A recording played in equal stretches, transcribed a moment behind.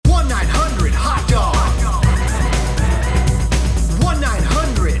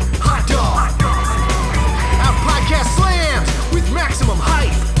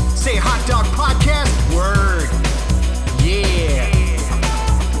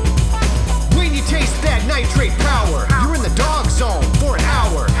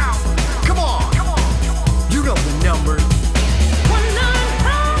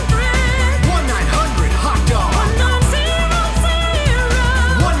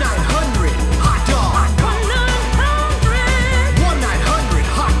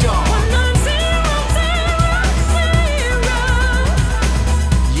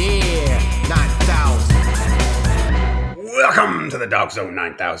Zzone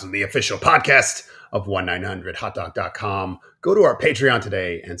 9000, the official podcast of 1-900hotdog.com. Go to our Patreon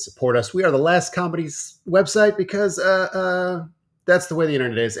today and support us. We are the last comedy's website because that's the way the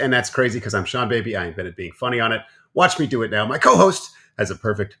internet is. And that's crazy because I'm Seanbaby. I invented being funny on it. Watch me do it now. My co-host has a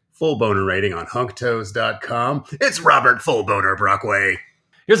perfect full boner rating on hunktoes.com. It's Robert Full Boner Brockway.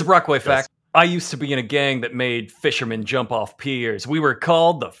 Here's a Brockway fact. I used to be in a gang that made fishermen jump off piers. We were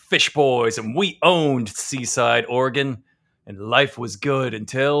called the Fish Boys, and we owned Seaside, Oregon. And life was good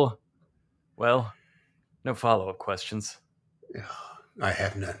until, well, no follow-up questions. I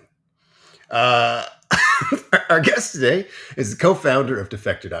have none. Our guest today is the co-founder of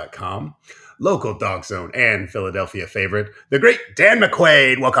Defector.com, local Dog Zone and Philadelphia favorite, the great Dan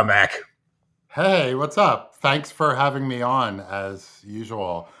McQuade. Welcome back. Hey, what's up? Thanks for having me on, as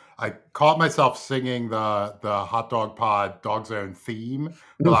usual. I caught myself singing the Hot Dog Pod Dog Zone theme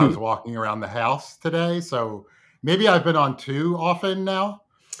while I was walking around the house today. So maybe I've been on too often now,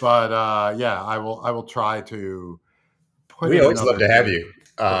 but yeah, I will try to put. We always love to have you.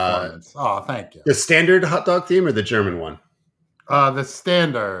 Oh, thank you. The standard hot dog theme or the German one? The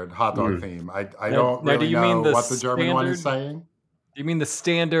standard hot dog theme. I don't really know what the German one is saying. Do you mean the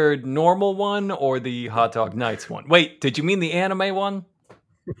standard normal one or the Hot Dog Nights one? Wait, did you mean the anime one?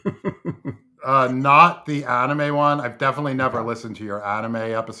 Not the anime one. I've definitely never listened to your anime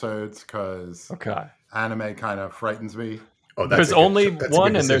episodes because anime kind of frightens me. Oh, there's only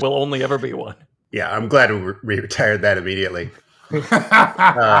one, and there will only ever be one. Yeah, I'm glad we retired that immediately.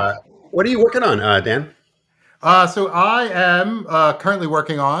 What are you working on, Dan? So I am currently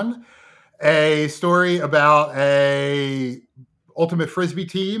working on a story about a ultimate frisbee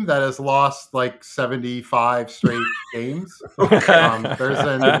team that has lost like 75 straight games.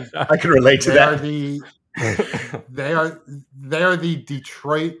 I can relate to that. They are the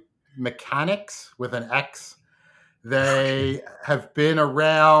Detroit Mechanics with an X. They have been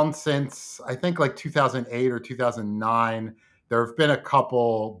around since I think like 2008 or 2009. There have been a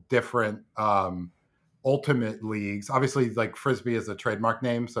couple different ultimate leagues. Obviously, like frisbee is a trademark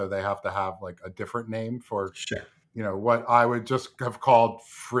name, so they have to have like a different name for what I would just have called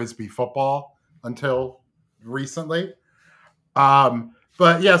frisbee football until recently.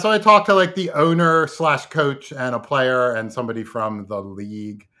 But yeah, so I talked to like the owner / coach and a player and somebody from the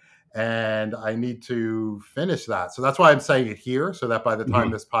league, and I need to finish that. So that's why I'm saying it here, so that by the time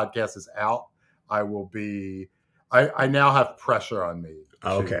this podcast is out, I will be. I now have pressure on me.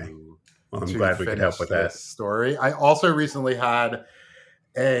 Okay. Well, I'm glad we could help with that story. I also recently had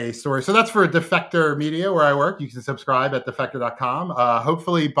a story. So that's for Defector Media, where I work. You can subscribe at defector.com.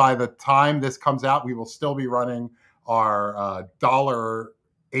 Hopefully by the time this comes out, we will still be running our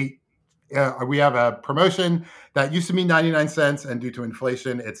 $8. We have a promotion that used to be 99 cents, and due to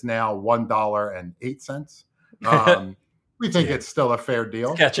inflation, it's now $1.08. We think it's still a fair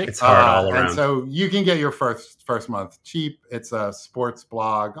deal. It's hard all around. And so you can get your first month cheap. It's a sports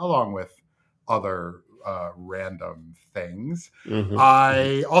blog along with other random things.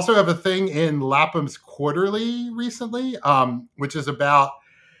 I also have a thing in Lapham's Quarterly recently, which is about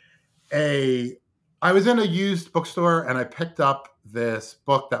I was in a used bookstore and I picked up this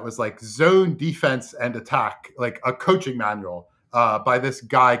book that was like Zone Defense and Attack, like a coaching manual by this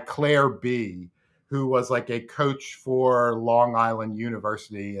guy, Claire B., who was like a coach for Long Island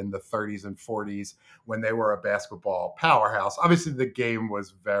University in the 30s and 40s when they were a basketball powerhouse. Obviously, the game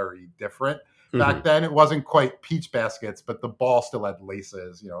was very different back then. It wasn't quite peach baskets, but the ball still had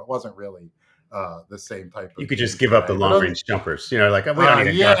laces. It wasn't really the same type of. You could just give up the long range jumpers. Like we don't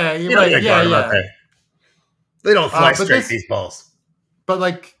need They don't fly straight, these balls. But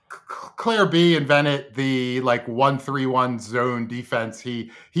like Claire B invented the like 1-3-1 zone defense. He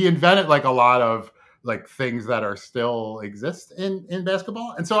invented like a lot of like things that are still exist in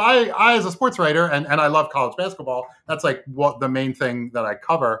basketball. And so I as a sports writer, and I love college basketball, that's like what the main thing that I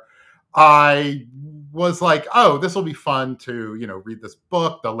cover. I was like, oh, this will be fun to, read this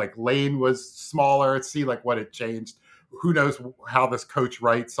book. The like lane was smaller, see like what it changed. Who knows how this coach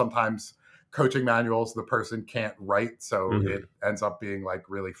writes? Sometimes coaching manuals, the person can't write. So it ends up being like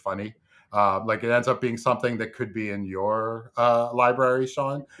really funny. Like it ends up being something that could be in your library,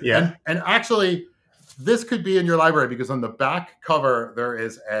 Sean. Yeah. And actually, this could be in your library because on the back cover, there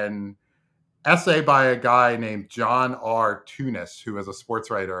is an essay by a guy named John R. Tunis, who is a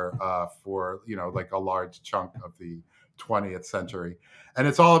sports writer for, like a large chunk of the 20th century. And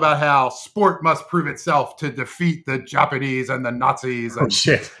it's all about how sport must prove itself to defeat the Japanese and the Nazis. And,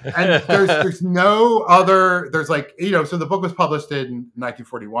 and there's no other, there's like, so the book was published in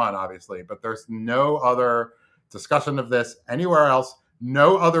 1941, obviously, but there's no other discussion of this anywhere else.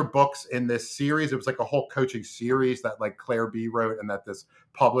 no other books in this series. It was like a whole coaching series that like Claire B wrote and that this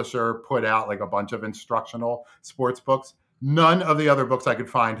publisher put out like a bunch of instructional sports books. None of the other books I could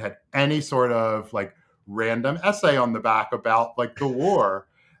find had any sort of like random essay on the back about like the war.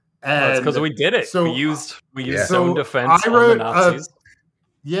 And it's because we did it. So we used Yeah. zone defense I on wrote the Nazis.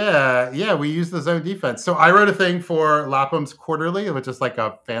 yeah, we used the zone defense. So I wrote a thing for Lapham's Quarterly, which is like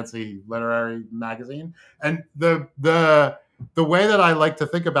a fancy literary magazine. And the way that I like to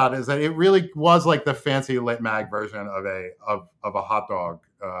think about it is that it really was like the fancy lit mag version of a hot dog,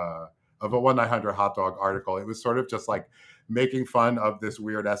 of a 1-900 hot dog article. It was sort of just like making fun of this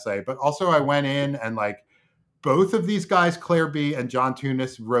weird essay. But also I went in and like both of these guys, Claire B and John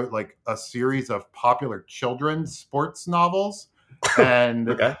Tunis, wrote like a series of popular children's sports novels. And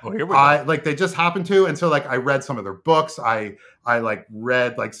Okay. Well, here we go. they just happened to. And so like I read some of their books. I like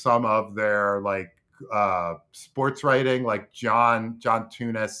read like some of their like sports writing, like John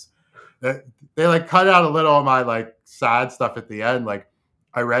Tunis. They like cut out a little of my like sad stuff at the end. Like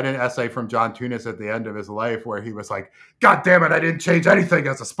I read an essay from John Tunis at the end of his life where he was like, God damn it, I didn't change anything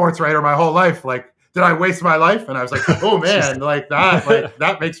as a sports writer my whole life. Like, did I waste my life? And I was like, oh man,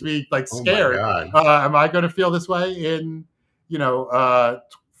 that makes me like scared. Oh my God. Am I going to feel this way in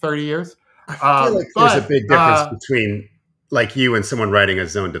 30 years? I feel like there's a big difference between like you and someone writing a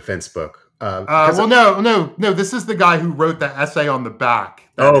zone defense book. No. This is the guy who wrote the essay on the back.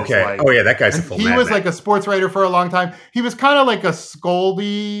 Okay. Like, that guy's a full he madman. was like a sports writer for a long time. He was kind of like a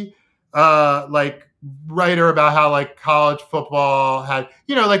scoldy, like writer about how like college football had,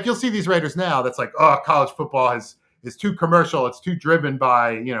 like you'll see these writers now that's like, oh, college football is too commercial. It's too driven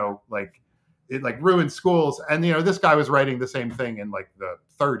by, like it like ruined schools. And, this guy was writing the same thing in like the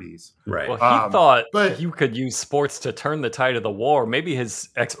 30s. Right. Well, he thought you could use sports to turn the tide of the war. Maybe his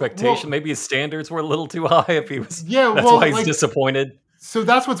expectation, maybe his standards were a little too high if he was. Yeah, that's why he's disappointed. So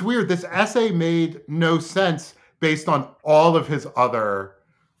that's what's weird. This essay made no sense based on all of his other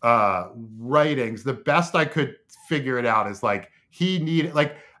writings. The best I could figure it out is like he needed,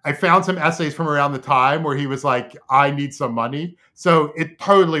 like I found some essays from around the time where he was like, I need some money. So it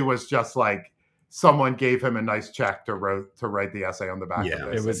totally was just like someone gave him a nice check to write the essay on the back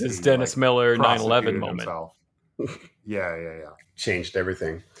of this. It was his Dennis Miller 9/11 moment. Yeah. Changed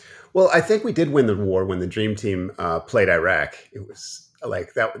everything. Well, I think we did win the war when the Dream Team played Iraq. It was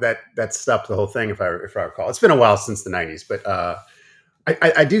like that stopped the whole thing, if I recall. It's been a while since the 90s, but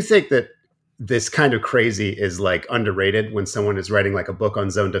I do think that this kind of crazy is like underrated when someone is writing like a book on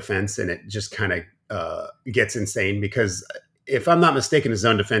zone defense and it just kind of gets insane, because if I'm not mistaken, a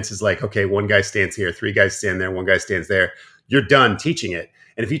zone defense is like, okay, one guy stands here, three guys stand there, one guy stands there. You're done teaching it.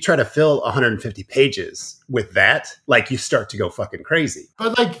 And if you try to fill 150 pages with that, like you start to go fucking crazy.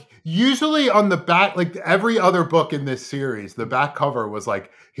 But like usually on the back, like every other book in this series, the back cover was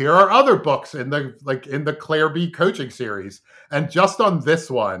like, here are other books in the Claire B coaching series. And just on this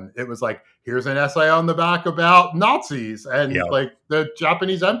one, it was like, here's an essay on the back about Nazis and like the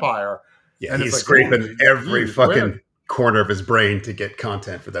Japanese Empire. Yeah, and he's like, scraping every fucking corner of his brain to get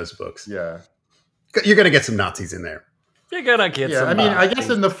content for those books. Yeah. You're going to get some Nazis in there. You're going to get some Nazis. I guess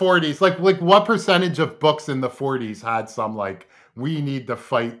in the 40s, like what percentage of books in the 40s had some like, we need to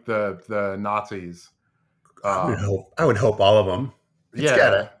fight the Nazis? I would hope all of them. It's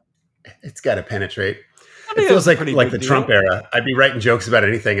gotta penetrate. It feels like the Trump era. I'd be writing jokes about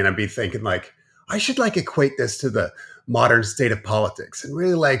anything, and I'd be thinking like, I should like equate this to the modern state of politics and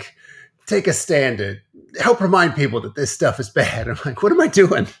really like take a stand and help remind people that this stuff is bad. I'm like, what am I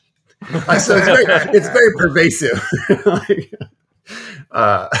doing? So it's very pervasive.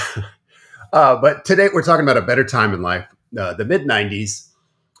 But today we're talking about a better time in life, the mid 90s.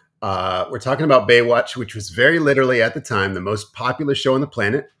 We're talking about Baywatch, which was very literally at the time the most popular show on the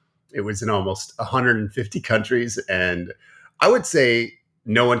planet. It was in almost 150 countries, and I would say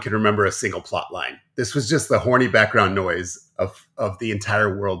no one can remember a single plot line. This was just the horny background noise of the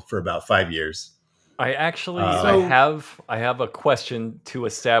entire world for about 5 years. I actually I have a question to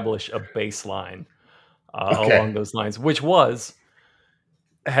establish a baseline along those lines, which was,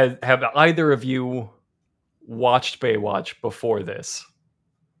 have either of you watched Baywatch before this?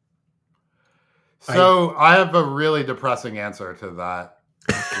 So I have a really depressing answer to that.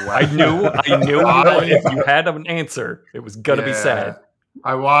 I knew if you had an answer, it was gonna be sad.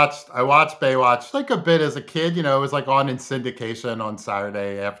 I watched Baywatch like a bit as a kid. It was like on in syndication on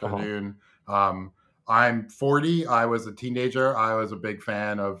Saturday afternoon. I'm 40. I was a teenager. I was a big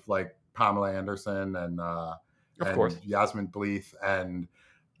fan of like Pamela Anderson and of course Yasmin Bleeth, and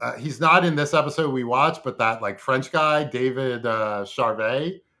he's not in this episode we watched, but that like French guy David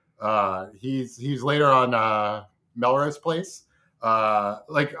Charvet. He's later on Melrose Place.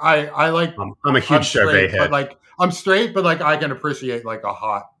 Like I like I'm a huge Seanbaby head. but like I'm straight, but like I can appreciate like a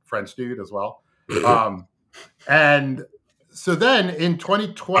hot French dude as well. And so then in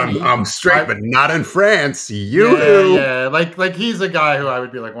 2020, I'm straight, but not in France. You yeah, do. yeah. Like he's a guy who I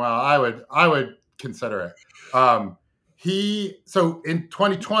would be like, well, I would consider it. So in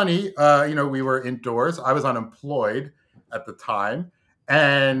 2020, we were indoors. I was unemployed at the time,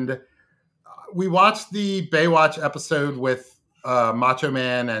 and we watched the Baywatch episode with Macho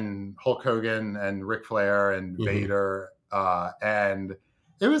Man and Hulk Hogan and Ric Flair and Vader, and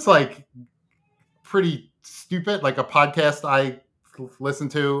it was like pretty stupid. Like a podcast I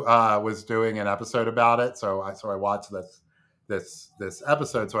listened to was doing an episode about it, so I watched this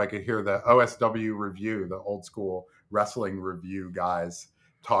episode so I could hear the OSW review, the old school wrestling review guys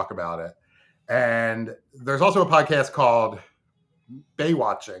talk about it. And there's also a podcast called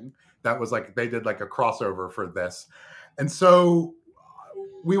Baywatching that was like they did like a crossover for this, and so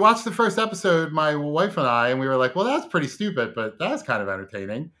we watched the first episode, my wife and I, and we were like, well, that's pretty stupid, but that's kind of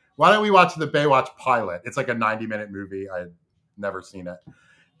entertaining. Why don't we watch the Baywatch pilot? It's like a 90-minute movie. I had never seen it.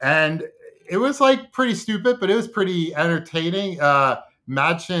 And it was like pretty stupid, but it was pretty entertaining.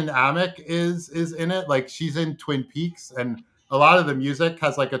 Madchen Amick is in it. Like she's in Twin Peaks, and a lot of the music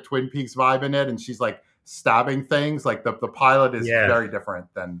has like a Twin Peaks vibe in it, and she's like stabbing things. Like the pilot is very different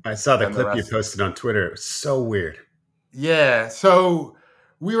than I saw the clip you posted on Twitter. It was so weird. Yeah. So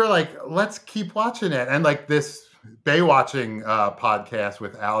we were like, let's keep watching it. And like this Baywatching podcast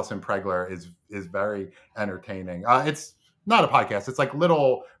with Allison Pregler is very entertaining. It's not a podcast. It's like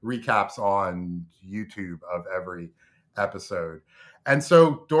little recaps on YouTube of every episode. And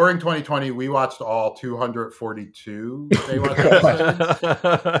so during 2020, we watched all 242 Baywatch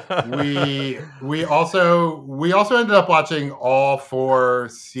episodes. We also ended up watching all 4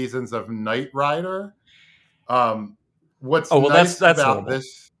 seasons of Knight Rider. What's nice about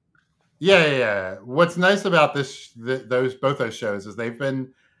this? Yeah. What's nice about both those shows is they've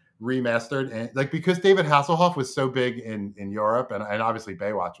been remastered, and like because David Hasselhoff was so big in Europe, and obviously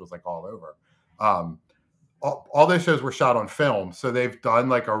Baywatch was like all over. All those shows were shot on film, so they've done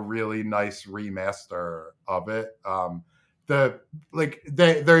like a really nice remaster of it.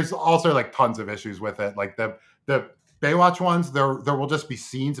 There's also like tons of issues with it, like the Baywatch ones. There will just be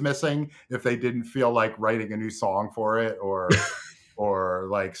scenes missing if they didn't feel like writing a new song for it, or or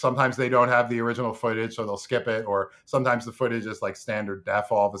like sometimes they don't have the original footage, so they'll skip it, or sometimes the footage is like standard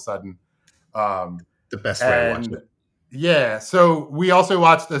def all of a sudden. The best way to watch it. Yeah, so we also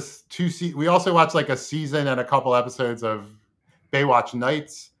watched we also watched like a season and a couple episodes of Baywatch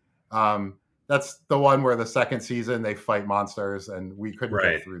Nights. That's the one where the second season they fight monsters, and we couldn't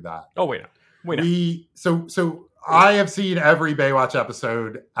get through that. Oh wait. So I have seen every Baywatch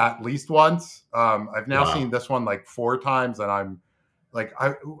episode at least once. I've now seen this one like 4 times, and I'm like,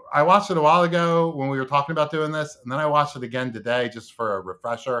 I watched it a while ago when we were talking about doing this, and then I watched it again today just for a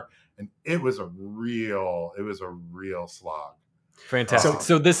refresher, and it was a real slog. Fantastic.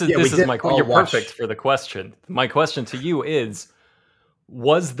 So this is my question. You're perfect for the question. My question to you is,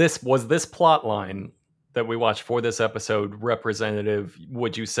 was this plot line that we watched for this episode representative,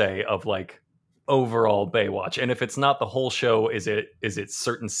 would you say, of like overall Baywatch? And if it's not the whole show, is it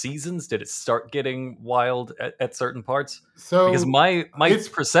certain seasons? Did it start getting wild at certain parts? So because my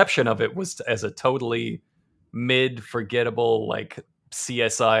perception of it was as a totally mid, forgettable, like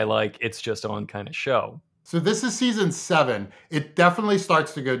CSI, like it's just on kind of show. So this is season 7. It definitely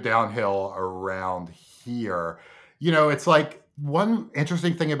starts to go downhill around here. It's like, one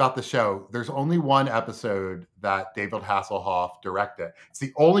interesting thing about the show, there's only one episode that David Hasselhoff directed. It's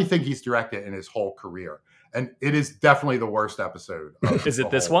the only thing he's directed in his whole career. And it is definitely the worst episode. Is it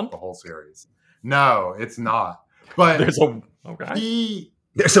this one? The whole series. No, it's not. But there's a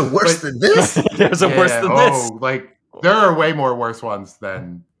worse than this? There's a worse than this. Like there are way more worse ones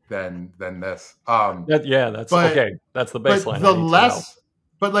than this. That's okay. That's the baseline.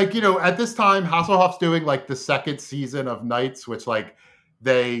 But like, at this time, Hasselhoff's doing like the second season of Nights, which like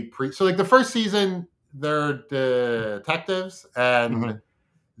so like the first season, they're detectives, and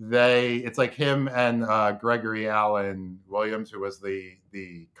it's like him and Gregory Allen Williams, who was the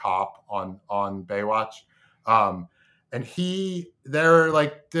cop on Baywatch. And they're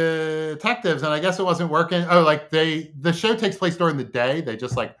like detectives, and I guess it wasn't working. Oh, like the show takes place during the day. They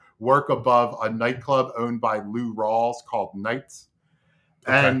just like work above a nightclub owned by Lou Rawls called Nights.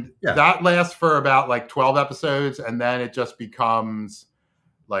 Okay. And that lasts for about like 12 episodes, and then it just becomes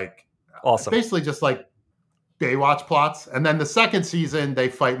like awesome. Basically just like Baywatch plots. And then the second season, they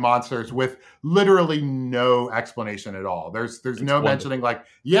fight monsters with literally no explanation at all. There's no mentioning like,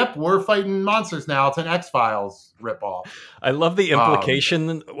 yep, we're fighting monsters now. It's an X-Files ripoff. I love the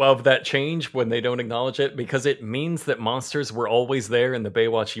implication of that change when they don't acknowledge it, because it means that monsters were always there in the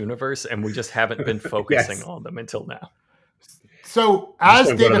Baywatch universe, and we just haven't been focusing on them until now. So as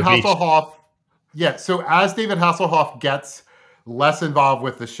David Hasselhoff gets less involved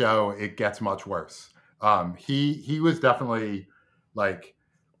with the show, it gets much worse. He was definitely like,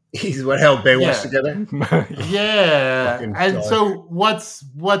 he's what held Baywatch together. Yeah. And so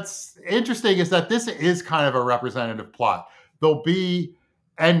what's interesting is that this is kind of a representative plot. There'll be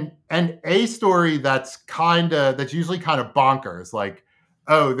a story that's usually kind of bonkers, like,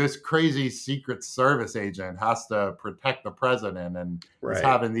 oh, this crazy Secret Service agent has to protect the president and is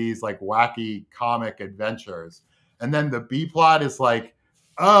having these like wacky comic adventures. And then the B plot is like,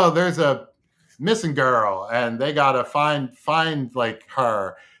 oh, there's a missing girl and they gotta find like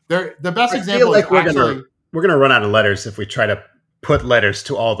her. The best example is we're gonna run out of letters if we try to put letters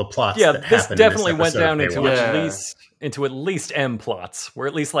to all the plots. Yeah, this definitely went down into at least M plots. We're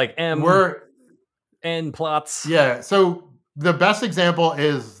at least like N plots. Yeah. So the best example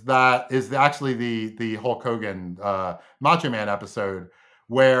is actually the Hulk Hogan Macho Man episode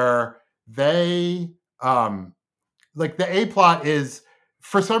where they like the A plot is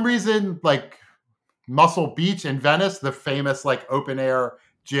for some reason like Muscle Beach in Venice, the famous like open air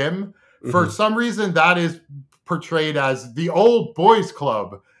gym. For some reason that is portrayed as the old boys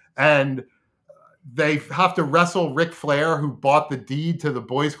club, and they have to wrestle Ric Flair, who bought the deed to the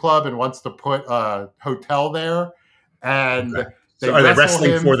boys club and wants to put a hotel there. And so are they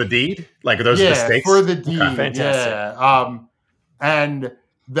wrestling for the deed? Like, are those the stakes? For the deed. Okay. Fantastic. Yeah. And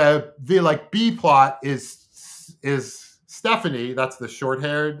the like B plot is Stephanie, that's the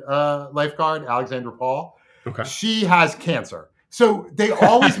short-haired lifeguard, Alexandra Paul. Okay. She has cancer. So they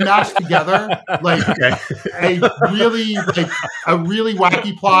always match together like a really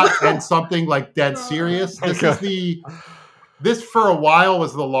wacky plot and something like dead serious. This for a while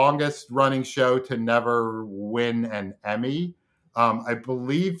was the longest running show to never win an Emmy. I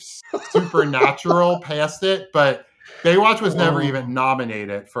believe Supernatural passed it, but Baywatch was never even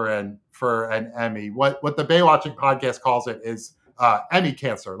nominated for an Emmy. What the Baywatching podcast calls it is Emmy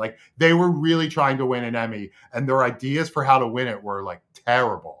cancer. Like, they were really trying to win an Emmy, and their ideas for how to win it were like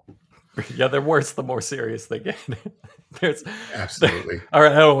terrible. Yeah, they're worse the more serious they get. Absolutely. All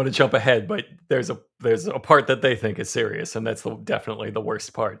right, I don't want to jump ahead, but there's a part that they think is serious, and that's definitely the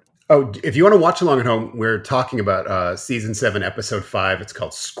worst part. Oh, if you want to watch along at home, we're talking about season 7, episode 5. It's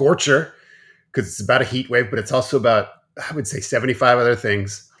called Scorcher, because it's about a heat wave, but it's also about, I would say, 75 other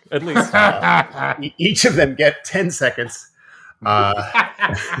things. At least. Each of them get 10 seconds. I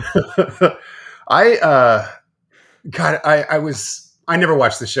never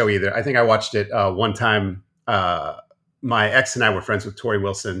watched the show either. I think I watched it one time. My ex and I were friends with Tori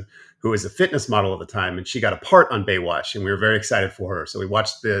Wilson, who was a fitness model at the time, and she got a part on Baywatch, and we were very excited for her. So we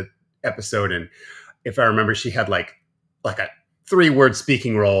watched the episode, and if I remember, she had like a 3-word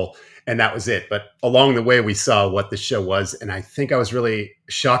speaking role, and that was it. But along the way, we saw what the show was, and I think I was really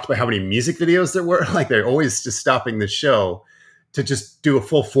shocked by how many music videos there were. Like, they're always just stopping the show to just do a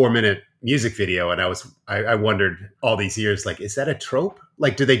full 4-minute music video. And I wondered all these years, like, is that a trope?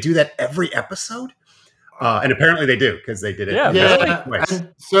 Like, do they do that every episode? And apparently they do, because they did it. Yeah.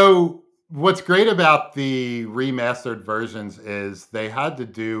 So what's great about the remastered versions is they had to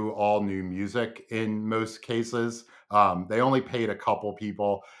do all new music in most cases. They only paid a couple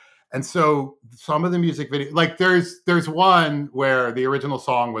people. And so some of the music video, like there's one where the original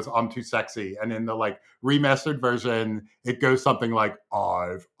song was "I'm Too Sexy," and in the like remastered version, it goes something like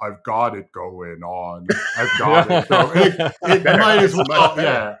 "I've got it going on, I've got it going." It might as well,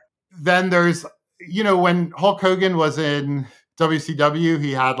 yeah. Then there's, when Hulk Hogan was in WCW,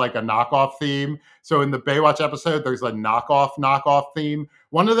 he had like a knockoff theme. So in the Baywatch episode, there's a knockoff theme.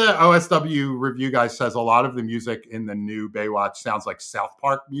 One of the OSW review guys says a lot of the music in the new Baywatch sounds like South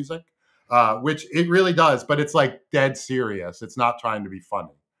Park music, which it really does, but it's like dead serious. It's not trying to be funny.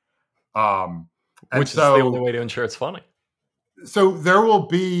 Which is the only way to ensure it's funny. So there will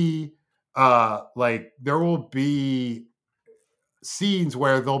be scenes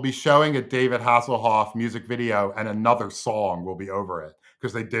where they'll be showing a David Hasselhoff music video and another song will be over it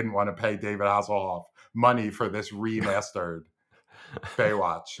because they didn't want to pay David Hasselhoff money for this remastered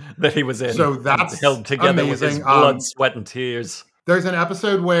Baywatch that he was in. So that's held together amazing. With his blood, sweat, and tears. There's an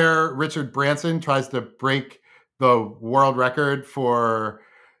episode where Richard Branson tries to break the world record for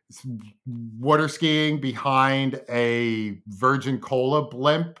water skiing behind a Virgin Cola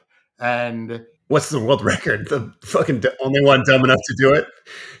blimp, and What's the world record? The fucking only one dumb enough to do it?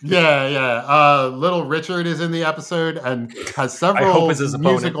 Yeah. Little Richard is in the episode and has several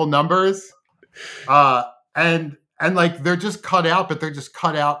musical numbers. And like they're just cut out, but they're just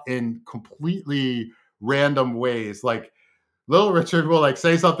cut out in completely random ways. Like Little Richard will like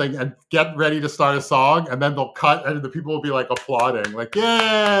say something and get ready to start a song, and then they'll cut and the people will be like applauding, like,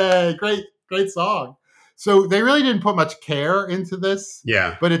 yay, great song. So they really didn't put much care into this.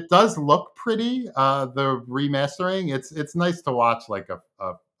 Yeah. But it does look pretty. The remastering. It's nice to watch like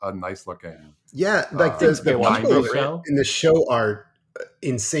a nice looking. Yeah, like the people in the show are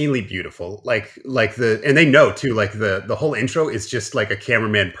insanely beautiful. Like and they know too, like the whole intro is just like a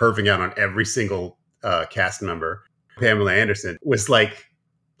cameraman perving out on every single cast member. Pamela Anderson was like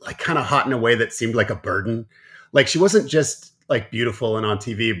kind of hot in a way that seemed like a burden. Like she wasn't just like beautiful and on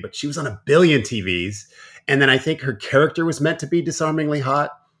TV, but she was on a billion TVs. And then I think her character was meant to be disarmingly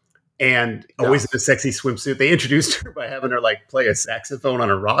hot and always in a sexy swimsuit. They introduced her by having her like play a saxophone on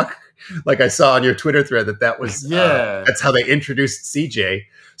a rock. Like I saw on your Twitter thread that was, that's how they introduced CJ.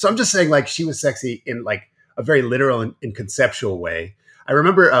 So I'm just saying like she was sexy in like a very literal and conceptual way. I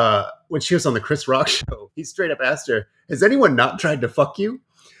remember when she was on the Chris Rock show, he straight up asked her, has anyone not tried to fuck you?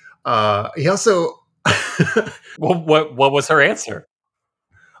 He also... Well, what was her answer?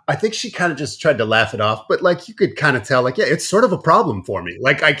 I think she kind of just tried to laugh it off, but like you could kind of tell, like, yeah, it's sort of a problem for me.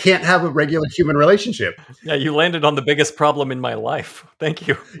 Like I can't have a regular human relationship. Yeah, you landed on the biggest problem in my life. Thank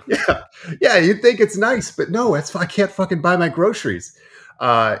you. Yeah, you'd think it's nice, but no, I can't fucking buy my groceries.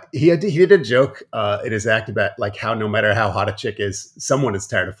 He did a joke in his act about like how no matter how hot a chick is, someone is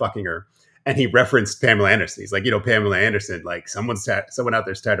tired of fucking her, and he referenced Pamela Anderson. He's like, Pamela Anderson, like someone out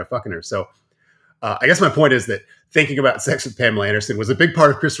there's tired of fucking her. So. I guess my point is that thinking about sex with Pamela Anderson was a big part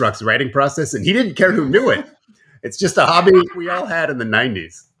of Chris Rock's writing process, and he didn't care who knew it. It's just a hobby we all had in the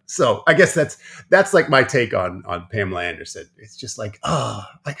 90s. So I guess that's like my take on Pamela Anderson. It's just like, I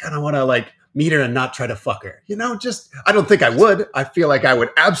kind of want to like meet her and not try to fuck her. I don't think I would. I feel like I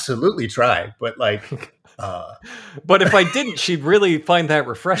would absolutely try, but like... But if I didn't, she'd really find that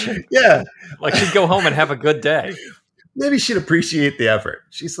refreshing. Yeah. Like she'd go home and have a good day. Maybe she'd appreciate the effort.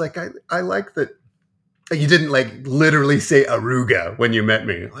 She's like, I like that. You didn't like literally say Aruga when you met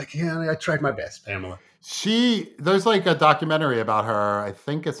me. Like, yeah, I tried my best, Pamela. There's like a documentary about her. I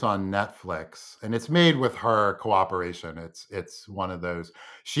think it's on Netflix, and it's made with her cooperation. It's one of those.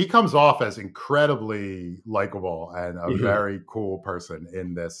 She comes off as incredibly likable and a very cool person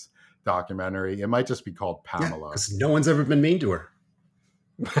in this documentary. It might just be called Pamela. Because no one's ever been mean to her.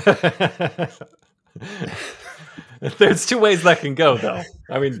 There's two ways that can go, though.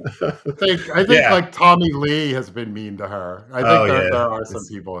 I mean, I think like Tommy Lee has been mean to her. I think there are some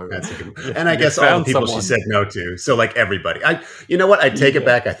people who. And I guess all the people she said no to. So like everybody. You know what? I take it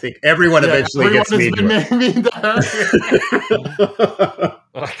back. I think everyone eventually gets mean to her.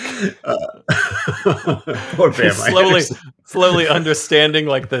 Poor Pamela. Slowly understanding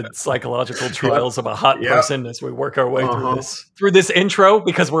like the psychological trials of a hot person as we work our way through this intro,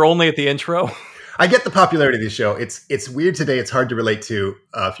 because we're only at the intro. I get the popularity of the show. It's weird today. It's hard to relate to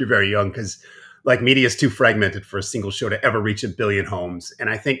if you're very young, because like media is too fragmented for a single show to ever reach 1 billion homes. And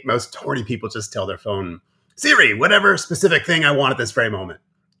I think most horny people just tell their phone, Siri, whatever specific thing I want at this very moment.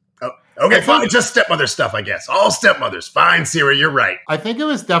 Oh, okay, fine. Just stepmother stuff, I guess. All stepmothers. Fine, Siri, you're right. I think it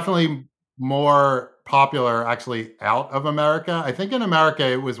was definitely more popular actually out of America. I think in America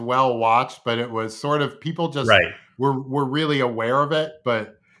it was well watched, but it was sort of people just were really aware of it,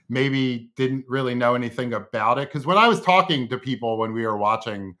 but maybe didn't really know anything about it. Because when I was talking to people when we were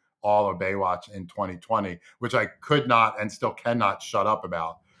watching all of Baywatch in 2020, which I could not and still cannot shut up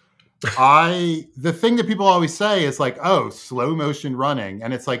about, the thing that people always say is like, oh, slow motion running.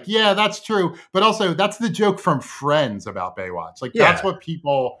 And it's like, yeah, that's true. But also that's the joke from Friends about Baywatch. Like that's what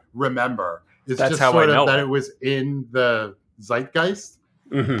people remember. It's that's just how sort I know of that it was in the zeitgeist.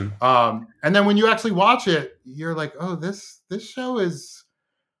 Mm-hmm. And then when you actually watch it, you're like, oh, this show is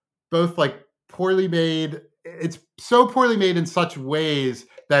both like poorly made. It's so poorly made in such ways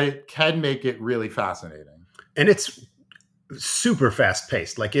that it can make it really fascinating. And it's super fast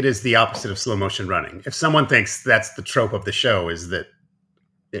paced. Like it is the opposite of slow motion running. If someone thinks that's the trope of the show, is that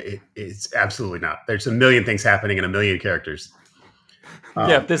it's absolutely not. There's 1 million things happening and 1 million characters.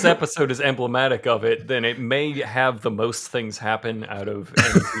 If this episode is emblematic of it, then it may have the most things happen out of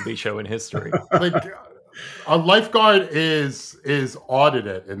any TV show in history. Like a lifeguard is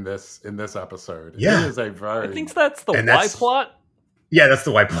audited in this episode. Yeah, it is a very. I think that's the Y plot. Yeah, that's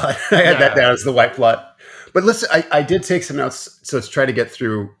the Y plot. I had that down as the Y plot. But listen, I did take some notes, so let's try to get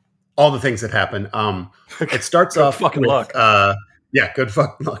through all the things that happen. It starts off fucking with, luck. Yeah, good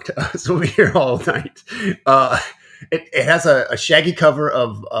fucking luck to us. We'll be here all night. It has a Shaggy cover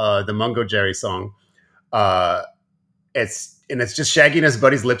of the Mungo Jerry song. It's just Shaggy and his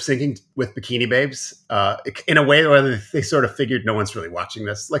buddies lip syncing with Bikini Babes in a way where they sort of figured no one's really watching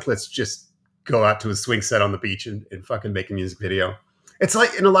this. Like, let's just go out to a swing set on the beach and fucking make a music video. It's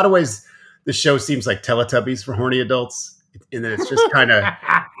like, in a lot of ways, the show seems like Teletubbies for horny adults, in that it's just kind of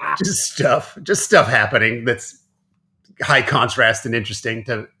just stuff happening that's high contrast and interesting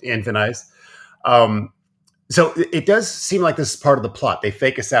to infant eyes. So it does seem like this is part of the plot. They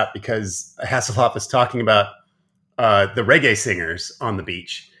fake us out because Hasselhoff is talking about the reggae singers on the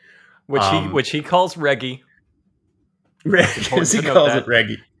beach, which he calls reggae. He calls it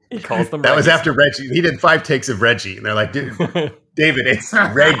reggae. He calls them. That was after Reggie. He did 5 takes of Reggie, and they're like, "Dude, David, it's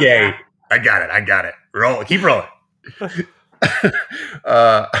reggae." I got it. Roll, keep rolling.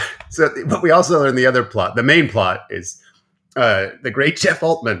 But we also learn the other plot. The main plot is the great Jeff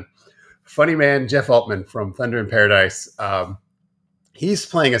Altman, funny man Jeff Altman from Thunder in Paradise. He's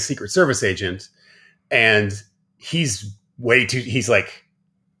playing a Secret Service agent, and he's like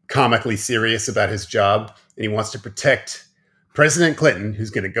comically serious about his job, and he wants to protect President Clinton, who's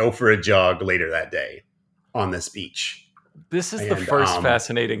going to go for a jog later that day on this beach. This is the first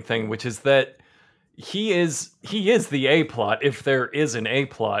fascinating thing, which is that he is the A plot, if there is an A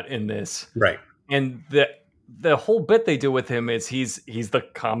plot in this, right? And the whole bit they do with him is he's the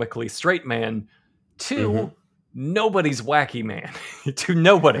comically straight man to nobody's wacky man, to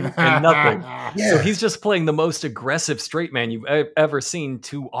nobody and nothing. So he's just playing the most aggressive straight man you've ever seen,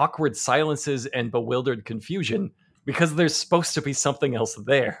 to awkward silences and bewildered confusion, because there's supposed to be something else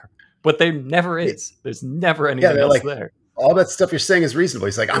there, but there never is. There's never anything else there. All that stuff you're saying is reasonable.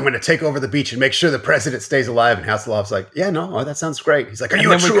 He's like, I'm going to take over the beach and make sure the president stays alive. And Hasselhoff's like, yeah, no, that sounds great. He's like, are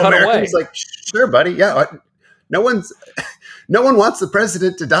you a true American? Away. He's like, sure, buddy. Yeah. No one wants the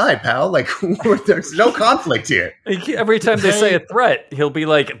president to die, pal. Like, there's no conflict here. Every time they say a threat, he'll be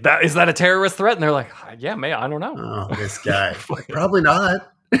like, is that a terrorist threat? And they're like, yeah, man, I don't know. Oh, this guy. Like, probably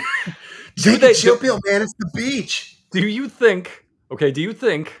not. Take a chill pill, man. It's the beach. Do you think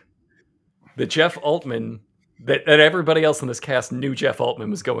that Jeff Altman, that everybody else in this cast knew Jeff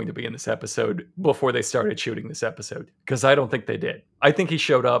Altman was going to be in this episode before they started shooting this episode? Because I don't think they did. I think he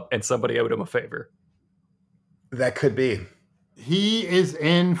showed up and somebody owed him a favor. That could be. He is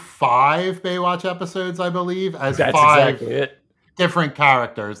in 5 Baywatch episodes, I believe, as That's 5 exactly it. Different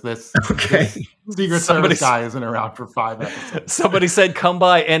characters. This Secret Service guy isn't around for 5 episodes. Somebody said, come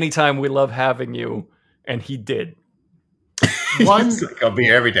by anytime, we love having you. And he did. I'll be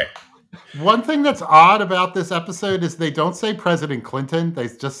here every day. One thing that's odd about this episode is they don't say President Clinton. They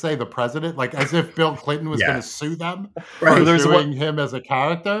just say the president, like as if Bill Clinton was going to sue them for suing him as a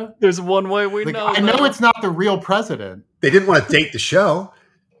character. There's one way we know. I know it's not the real president. They didn't want to date the show.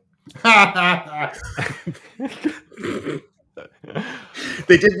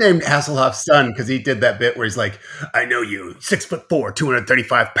 They did name Hasselhoff's son because he did that bit where he's like, I know you, 6'4",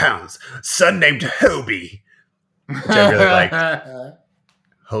 235 pounds, son named Hobie. Which I really like.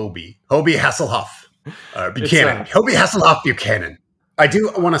 Hobie Hasselhoff Buchanan. Hobie Hasselhoff Buchanan. I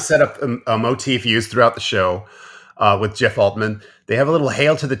do want to set up a motif used throughout the show with Jeff Altman. They have a little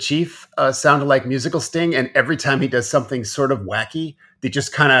Hail to the Chief sound like musical sting, and every time he does something sort of wacky, they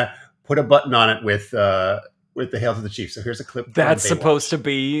just kind of put a button on it with the Hail to the Chief. So here's a clip. That's supposed to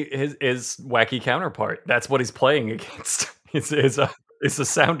be his wacky counterpart. That's what he's playing against. It's a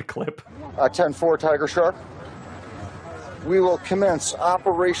sound clip. 10-4 Tiger Shark. We will commence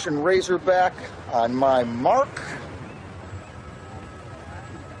Operation Razorback on my mark.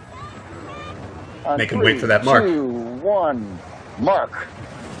 Make him wait for that mark. 2, 1, mark.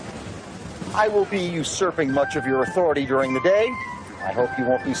 I will be usurping much of your authority during the day. I hope you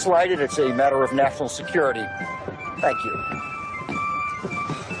won't be slighted. It's a matter of national security. Thank you.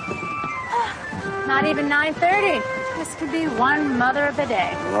 Not even 9:30. This could be one mother of a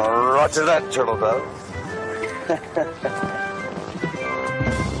day. Roger that, Turtle Dove.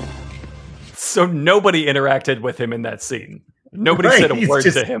 So nobody interacted with him in that scene. Nobody said a word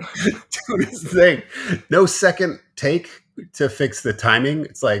to him. Doing his thing. No second take to fix the timing.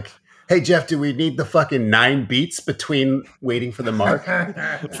 It's like, hey, Jeff, do we need the fucking 9 beats between waiting for the mark?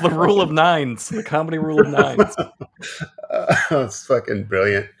 It's the rule of 9s, the comedy rule of 9s. It's fucking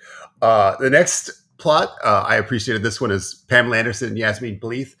brilliant. The next plot, I appreciated this one, is Pamela Anderson and Yasmin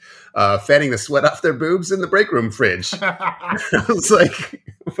Bleeth fanning the sweat off their boobs in the break room fridge. I was like,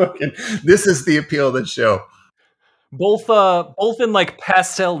 fucking, this is the appeal of the show. Both in like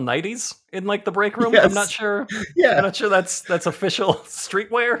pastel 90s in like the break room. Yes. I'm not sure. Yeah, I'm not sure that's official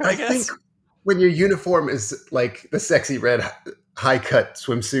streetwear. I guess. Think when your uniform is like the sexy red high cut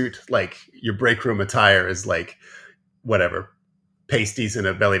swimsuit, like your break room attire is like whatever, pasties and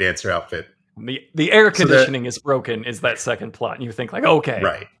a belly dancer outfit. The air conditioning is broken is that second plot. And you think like, okay,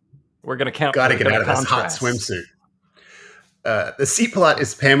 right, we're going to count. Got to get out of this hot swimsuit. The C plot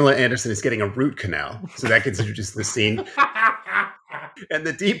is Pamela Anderson is getting a root canal. So that gets introduced to the scene. And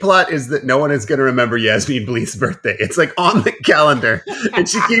the D plot is that no one is going to remember Yasmin Bleeth's birthday. It's like on the calendar. And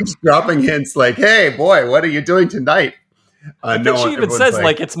she keeps dropping hints like, hey, boy, what are you doing tonight? I think she even says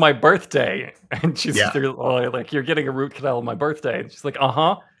like, it's my birthday. And she's like, you're getting a root canal on my birthday. And she's like,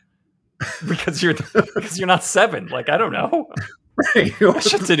 because you're not 7. Like, I don't know. Right. What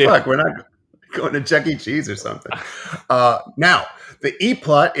shit to do. Fuck? We're not going to Chuck E. Cheese or something. Now, the E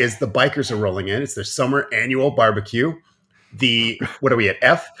plot is the bikers are rolling in. It's their summer annual barbecue. What are we at?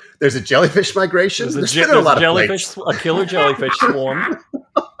 F? There's a jellyfish migration. There's a lot of jellyfish, a killer jellyfish swarm.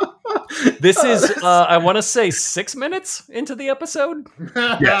 This is, I want to say, 6 minutes into the episode.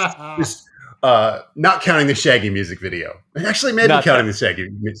 Yes. Just, not counting the Shaggy music video. Actually, maybe counting the Shaggy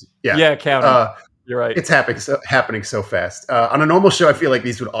music. Yeah, counting. You're right. It's happening so fast. On a normal show, I feel like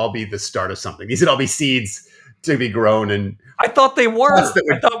these would all be the start of something. These would all be seeds to be grown. And I thought they were.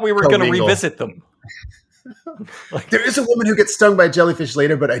 I thought we were going to revisit them. There is a woman who gets stung by a jellyfish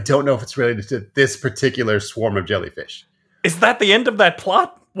later, but I don't know if it's related to this particular swarm of jellyfish. Is that the end of that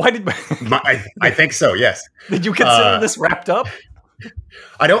plot? Why did I think so? Yes. Did you consider this wrapped up?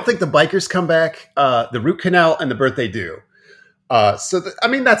 I don't think the bikers come back. The root canal and the birthday do.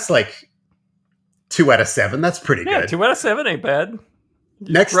 That's like 2 out of 7. That's pretty good. 2 out of 7 ain't bad.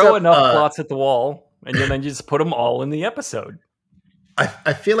 Next, throw enough plots at the wall, and then you just put them all in the episode.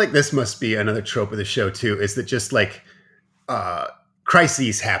 I feel like this must be another trope of the show too, is that just like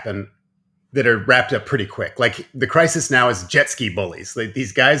crises happen that are wrapped up pretty quick. Like the crisis now is jet ski bullies. Like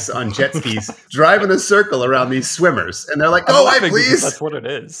these guys on jet skis drive in a circle around these swimmers, and they're like, "Oh, please!" That's what it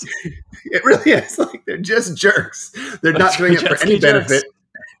is. It really is. Like they're just jerks. They're not doing it for any benefit.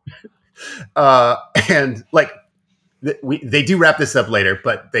 And like they do wrap this up later,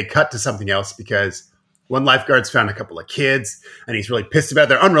 but they cut to something else because one lifeguard's found a couple of kids, and he's really pissed about it.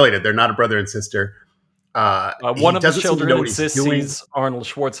 They're unrelated. They're not a brother and sister. One of the children insists he's Arnold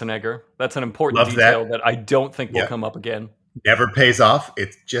Schwarzenegger. That's an important detail that I don't think will come up again. Never pays off.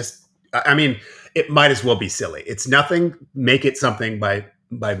 It's just, it might as well be silly. It's nothing. Make it something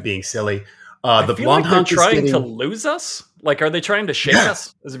by being silly. The blonde like they're trying to lose us. Like, are they trying to shake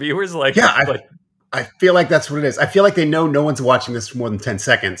us as viewers? I feel like that's what it is. I feel like they know no one's watching this for more than 10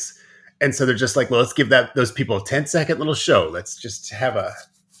 seconds. And so they're just like, well, let's give those people a 10-second little show. Let's just have a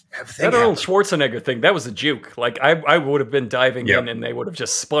thing. That Arnold Schwarzenegger thing, that was a juke. Like, I would have been diving in and they would have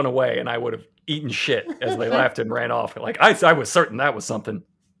just spun away and I would have eaten shit as they laughed and ran off. Like, I was certain that was something.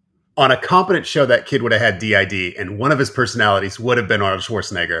 On a competent show, that kid would have had DID and one of his personalities would have been Arnold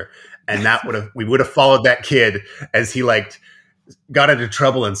Schwarzenegger. And we would have followed that kid as he got into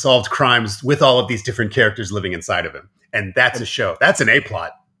trouble and solved crimes with all of these different characters living inside of him. And that's a show. That's an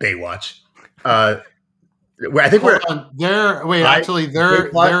A-plot. Baywatch. I think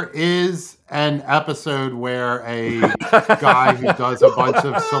there is an episode where a guy who does a bunch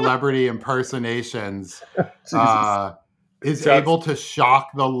of celebrity impersonations is able to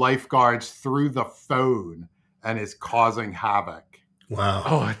shock the lifeguards through the phone and is causing havoc. Wow.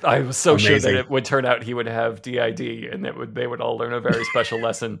 Oh, I was so sure that it would turn out he would have DID and they would all learn a very special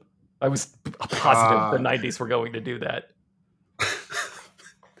lesson. I was positive the 90s were going to do that.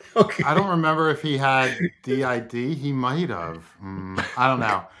 Okay. I don't remember if he had DID. He might have. I don't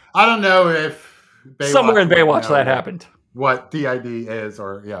know. I don't know if Baywatch somewhere in Baywatch that happened. What DID is,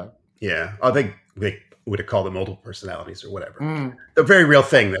 or yeah. I think they would have called it multiple personalities or whatever. The very real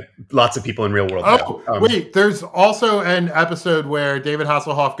thing that lots of people in real world have. Wait, there's also an episode where David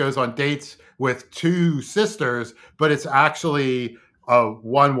Hasselhoff goes on dates with 2 sisters, but it's actually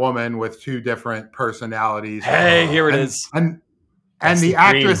one woman with 2 different personalities. Hey, here it is. And the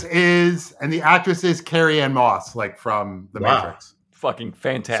actress is Carrie Ann Moss, like from The Matrix. Fucking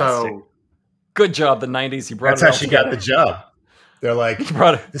fantastic. So, good job, the 90s. You brought that's how she got the job. They're like,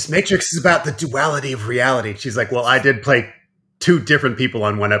 this Matrix is about the duality of reality. She's like, well, I did play 2 different people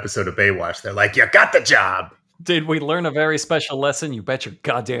on one episode of Baywatch. They're like, you got the job. Did we learn a very special lesson? You bet your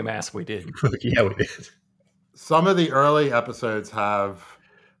goddamn ass we did. Yeah, we did. Some of the early episodes have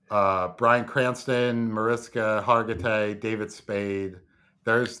Bryan Cranston, Mariska Hargitay, David Spade.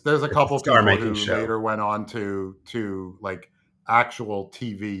 There's a couple people who later went on to like actual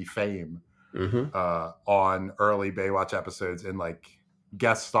TV fame on early Baywatch episodes in like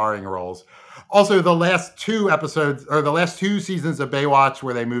guest starring roles. Also, the last 2 seasons of Baywatch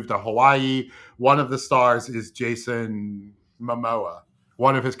where they moved to Hawaii, one of the stars is Jason Momoa.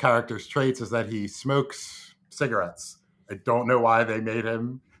 One of his character's traits is that he smokes cigarettes. I don't know why they gave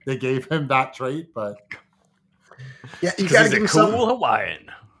him that trait, but yeah, you gotta he's give a him cool something.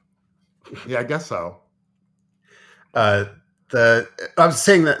 Hawaiian. yeah, I guess so. I was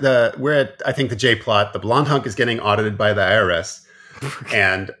saying that we're at, I think, the J plot. The blonde hunk is getting audited by the IRS,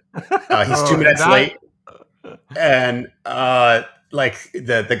 and he's 2 minutes late. And like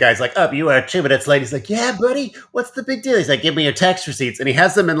the guy's like, "Oh, you are 2 minutes late." He's like, "Yeah, buddy, what's the big deal?" He's like, "Give me your tax receipts," and he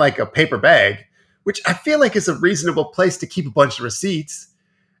has them in like a paper bag, which I feel like is a reasonable place to keep a bunch of receipts.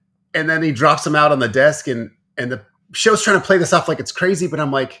 And then he drops them out on the desk, and the show's trying to play this off like it's crazy, but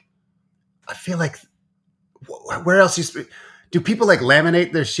I'm like, I feel like, where else do people like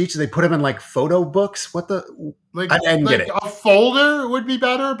laminate their sheets? Do they put them in like photo books? What the? Like, I didn't get it. A folder would be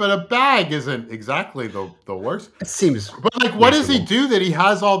better, but a bag isn't exactly the worst. It seems. But like, what does he do that he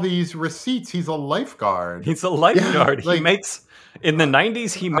has all these receipts? He's a lifeguard. He's a lifeguard. Yeah, He makes in the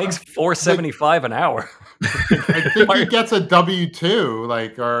 90s. He makes $4.75 an hour. I think he gets a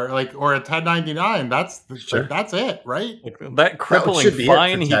W-2, or a 1099. That's Sure. that's it, right? That crippling should be it for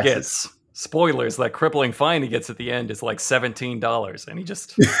fine he taxes. gets. Spoilers, that crippling fine he gets at the end is like $17, and he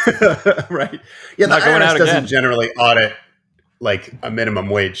just Right. Yeah, the Not going IRS out doesn't again. generally audit like a minimum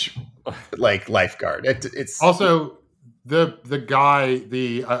wage like lifeguard. It's Also, the guy,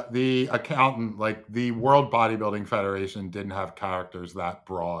 the accountant, like the World Bodybuilding Federation didn't have characters that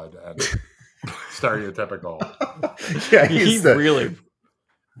broad and stereotypical. yeah, he he's the really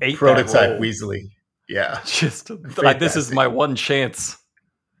ate prototype that role. Weasley. Yeah. Just this is Fantastic. my one chance.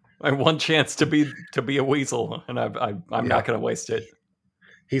 My one chance to be a weasel, and I'm not going to waste it.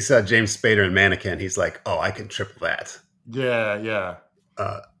 He saw James Spader in Mannequin. He's like, "Oh, I can triple that." Yeah.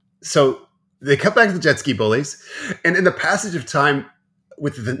 So they cut back to the jet ski bullies, and in the passage of time,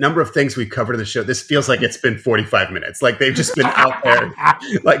 with the number of things we've covered in the show, this feels like it's been 45 minutes. Like they've just been out there,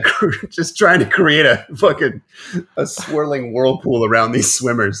 like just trying to create a swirling whirlpool around these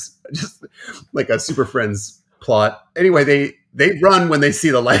swimmers, just like a Super Friends plot. Anyway, they run when they see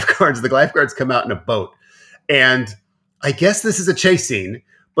the lifeguards. The lifeguards come out in a boat, and I guess this is a chase scene,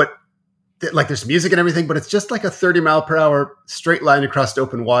 but like there's music and everything, but it's just like a 30-mile-per-hour straight line across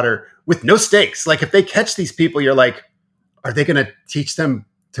open water with no stakes. Like if they catch these people, you're like, are they going to teach them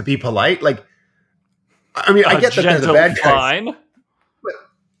to be polite? Like, I mean, I get that they're the bad guys, fine. but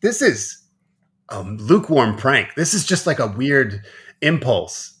this is a lukewarm prank. This is just like a weird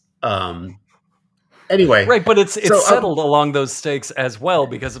impulse. Anyway, Right, but it's so, settled along those stakes as well,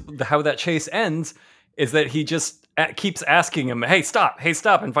 because how that chase ends is that he just keeps asking him, hey, stop,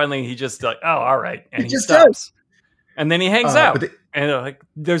 and finally he just like, oh, all right, and he just stops. does. And then he hangs out, but and like,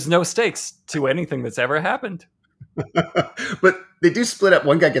 there's no stakes to anything that's ever happened. But they do split up.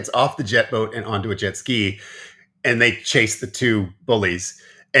 One guy gets off the jet boat and onto a jet ski, and they chase the two bullies.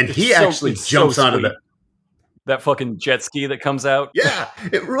 And he actually jumps onto that fucking jet ski that comes out. Yeah,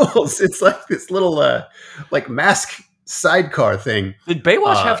 it rules. It's like this little like mask sidecar thing. Did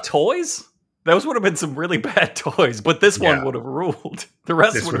Baywatch have toys? Those would have been some really bad toys, but this one Yeah. would have ruled. The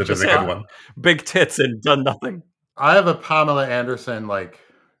rest This would would have have just been a had good one. big tits and done nothing. I have a Pamela Anderson like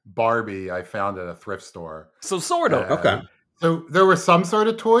Barbie I found at a thrift store. So sort of. Okay. So there were some sort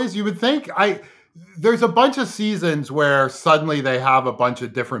of toys. You would think there's a bunch of seasons where suddenly they have a bunch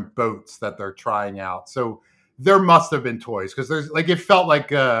of different boats that they're trying out. So there must have been toys because there's like it felt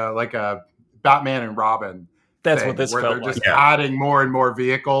like a Batman and Robin. That's thing, what this where felt they're like. just adding more and more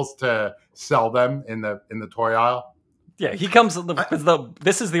vehicles to sell them in the toy aisle. Yeah, he comes.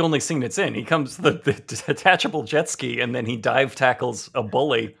 This is the only scene it's in. He comes the detachable jet ski, and then he dive tackles a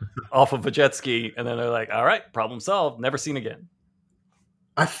bully off of a jet ski, and then they're like, "All right, problem solved. Never seen again."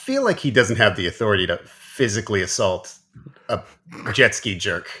 I feel like he doesn't have the authority to physically assault a jet ski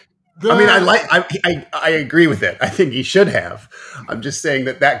jerk. I mean, I agree with it. I think he should have. I'm just saying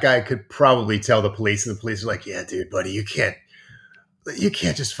that guy could probably tell the police, and the police are like, "Yeah, dude, buddy, you can't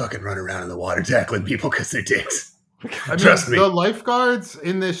just fucking run around in the water tackling people because they're dicks." Trust me. The lifeguards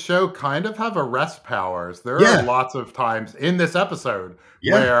in this show kind of have arrest powers. There are lots of times in this episode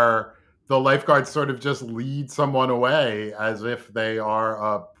where the lifeguards sort of just lead someone away as if they are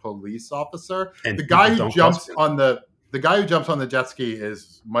a police officer. And the guy people who don't jumps trust on the guy who jumps on the jet ski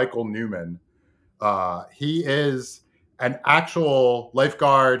is Michael Newman. He is an actual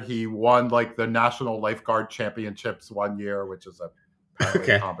lifeguard. He won like the National Lifeguard Championships one year, which is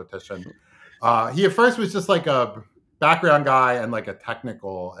a competition. He at first was just like a background guy and like a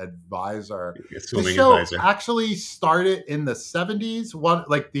technical advisor. The show actually started in the 70s.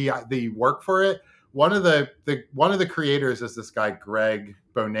 The work for it. One of the creators is this guy Greg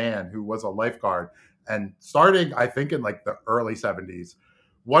Bonan, who was a lifeguard, and starting, I think, in like the early 70s,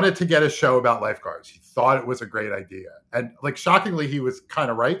 wanted to get a show about lifeguards. He thought it was a great idea. And like shockingly, he was kind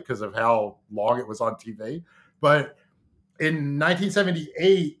of right because of how long it was on TV. But in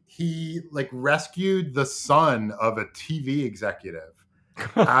 1978, he like rescued the son of a TV executive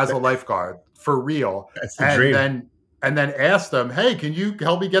as a lifeguard for real. That's the dream. And then asked him, hey, can you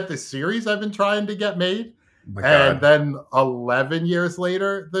help me get this series I've been trying to get made? Oh my And God. then 11 years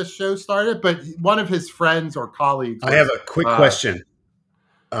later, the show started. But one of his friends or colleagues. I have a quick question.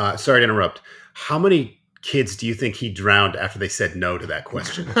 Sorry to interrupt. How many kids do you think he drowned after they said no to that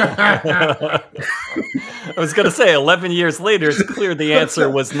question? I was going to say 11 years later, it's clear the answer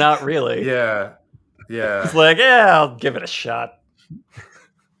was not really. Yeah. It's like, yeah, I'll give it a shot.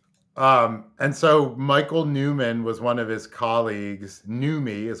 And so Michael Newman was one of his colleagues.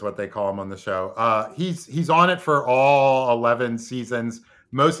 Newmy is what they call him on the show. He's on it for all 11 seasons,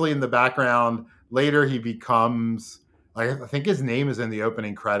 mostly in the background. Later, he becomes, I think his name is in the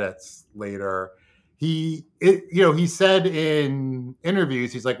opening credits later. He said in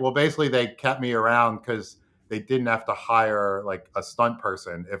interviews, he's like, well, basically they kept me around because they didn't have to hire like a stunt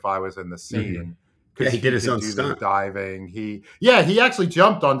person if I was in the scene. Mm-hmm. Yeah, he did his own stunt diving. He actually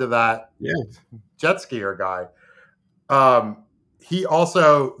jumped onto that jet skier guy. He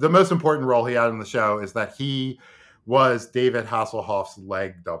also, the most important role he had in the show is that he was David Hasselhoff's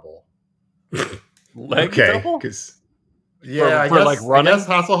leg double. Leg double? Yeah, for like running. I guess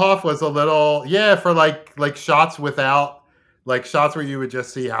Hasselhoff was a little for like shots without like shots where you would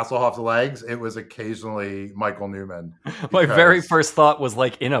just see Hasselhoff's legs. It was occasionally Michael Newman. My very first thought was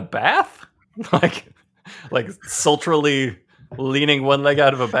like in a bath, like sultrily leaning one leg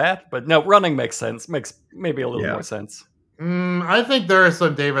out of a bath. But no, running makes sense. Makes maybe a little more sense. I think there are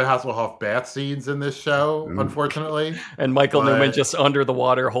some David Hasselhoff bath scenes in this show, unfortunately. And Michael Newman just under the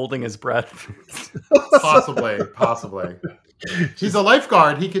water holding his breath. Possibly. He's a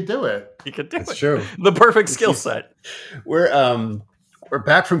lifeguard. He could do it. That's true. The perfect skill set. We're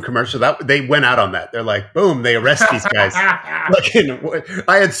back from commercial. They went out on that. They're like, boom, they arrest these guys. I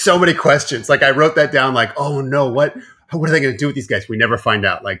had so many questions. Like I wrote that down. Like, oh no, what are they going to do with these guys? We never find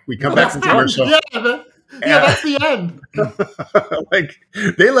out. Like we come back from commercial. That's the end. Like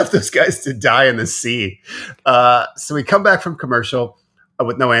they left those guys to die in the sea. So we come back from commercial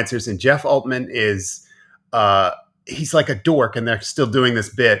with no answers, and Jeff Altman is he's like a dork, and they're still doing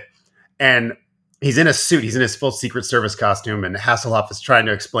this bit, and he's in a suit. He's in his full Secret Service costume, and Hasselhoff is trying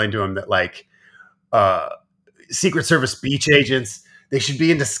to explain to him that like Secret Service beach agents, they should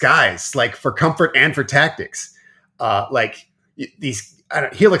be in disguise, like for comfort and for tactics. Like these.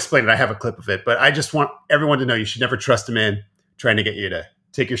 He'll explain it. I have a clip of it, but I just want everyone to know you should never trust a man trying to get you to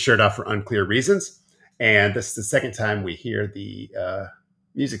take your shirt off for unclear reasons. And this is the second time we hear the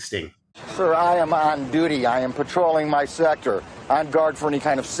music sting. Sir, I am on duty. I am patrolling my sector, on guard for any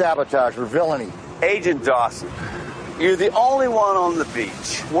kind of sabotage or villainy. Agent Dawson, you're the only one on the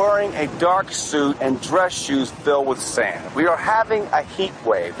beach wearing a dark suit and dress shoes filled with sand. We are having a heat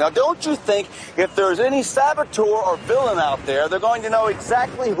wave. Now, don't you think if there's any saboteur or villain out there, they're going to know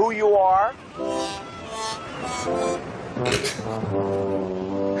exactly who you are?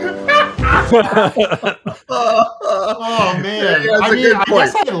 Oh man! I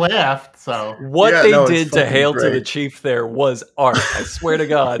guess I laughed. So what they did to Hail to the Chief there was art. I swear to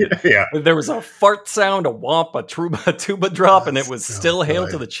God. There was a fart sound, a womp, a tuba drop, and it was still Hail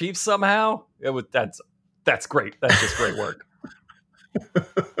to the Chief somehow. It was that's great. That's just great work.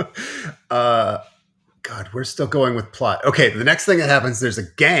 God, we're still going with plot. Okay, the next thing that happens, there's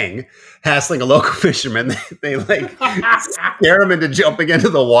a gang hassling a local fisherman. They like scare him into jumping into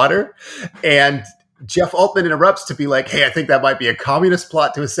the water, and Jeff Altman interrupts to be like, hey, I think that might be a communist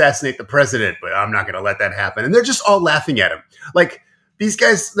plot to assassinate the president, but I'm not going to let that happen. And they're just all laughing at him. Like, these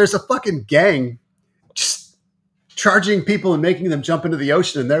guys, there's a fucking gang just charging people and making them jump into the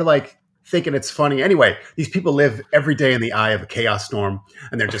ocean, and they're like thinking it's funny. Anyway, these people live every day in the eye of a chaos storm,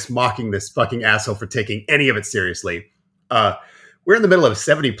 and they're just mocking this fucking asshole for taking any of it seriously. We're in the middle of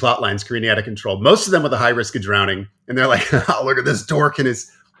 70 plot lines screaming out of control, most of them with a high risk of drowning, and they're like, oh, look at this dork in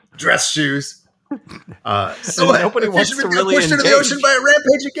his dress shoes. So nobody wants to really pushed into the ocean by a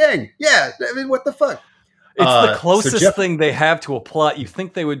rampaging gang. Yeah, I mean, what the fuck? It's the closest thing they have to a plot. You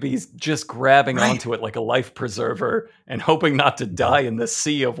think they would be just grabbing onto it like a life preserver and hoping not to die in the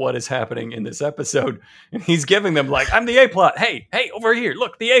sea of what is happening in this episode. And he's giving them like, I'm the A plot. Hey, over here.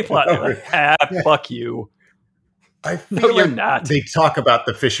 Look, the A plot. Like, fuck you. I feel like not. They talk about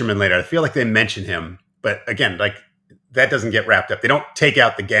the fisherman later. I feel like they mention him. But again, like that doesn't get wrapped up. They don't take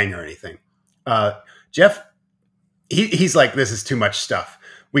out the gang or anything. Jeff, he's like, this is too much stuff.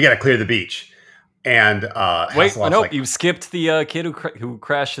 We got to clear the beach. And Wait, Hasselhoff's nope, like, you skipped the kid who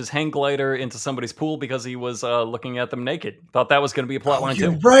crashed his hang glider into somebody's pool because he was looking at them naked. Thought that was going to be a plot line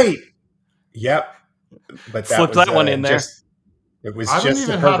you're too. right. Yep. But that Slipped was that one in there. It was I don't just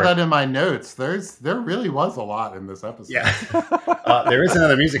even a have pervert. that in my notes. There really was a lot in this episode. Yeah. There is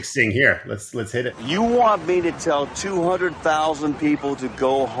another music sting here. Let's hit it. You want me to tell 200,000 people to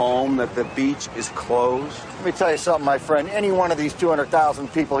go home that the beach is closed? Let me tell you something, my friend. Any one of these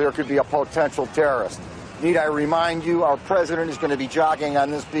 200,000 people here could be a potential terrorist. Need I remind you, our president is going to be jogging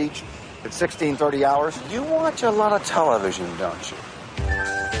on this beach at 16:30 hours? You watch a lot of television, don't you?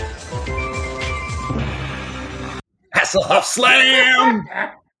 Hasselhoff slam!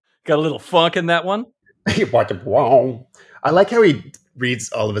 Got a little funk in that one. I like how he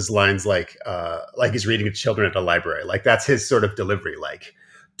reads all of his lines like he's reading to children at a library. Like that's his sort of delivery. Like,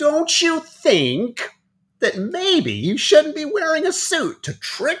 don't you think that maybe you shouldn't be wearing a suit to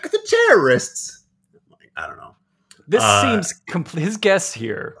trick the terrorists? Like, I don't know. This seems complete. His guess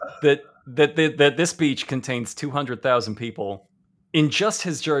here that this beach contains 200,000 people in just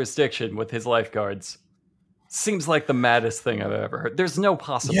his jurisdiction with his lifeguards seems like the maddest thing I've ever heard. There's no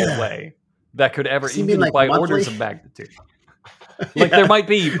possible way that could ever, even like by monthly? orders of magnitude. Like there might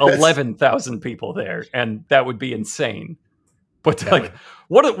be 11,000 people there, and that would be insane. But like,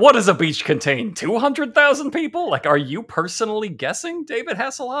 what does a beach contain? 200,000 people? Like, are you personally guessing, David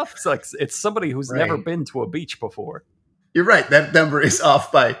Hasselhoff? It's like it's somebody who's never been to a beach before. You're right. That number is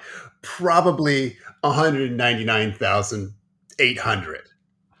off by probably 199,800.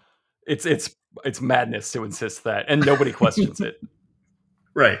 It's madness to insist that, and nobody questions it.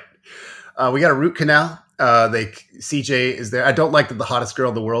 Right. We got a root canal. CJ is there. I don't like that the hottest girl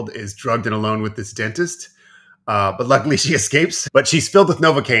in the world is drugged and alone with this dentist. But luckily she escapes. But she's filled with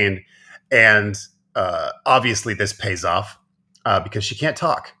Novocaine. And obviously this pays off because she can't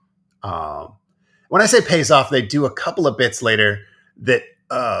talk. When I say pays off, they do a couple of bits later that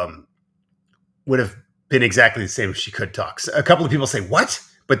would have been exactly the same if she could talk. So a couple of people say, what?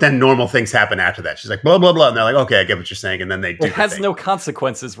 But then normal things happen after that. She's like, blah, blah, blah. And they're like, okay, I get what you're saying. And then they do it has no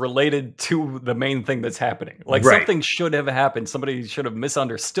consequences related to the main thing that's happening. Like something should have happened. Somebody should have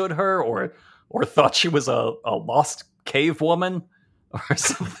misunderstood her or thought she was a lost cave woman or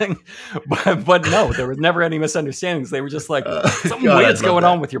something. But no, there was never any misunderstandings. They were just like, something weird's going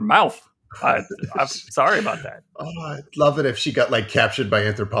on with your mouth. I'm sorry about that. Oh, I'd love it if she got like captured by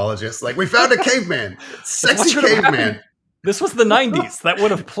anthropologists. Like, we found a caveman. Sexy caveman. This was the 90s. That would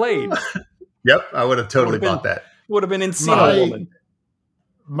have played. Yep, I would have totally bought that. Would have been Encino Woman.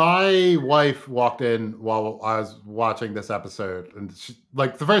 My wife walked in while I was watching this episode, and she,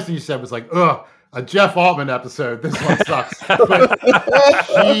 like the first thing she said was like, "Ugh, a Jeff Altman episode. This one sucks." But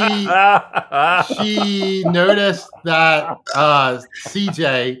she noticed that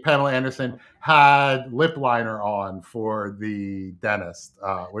CJ, Pamela Anderson, had lip liner on for the dentist,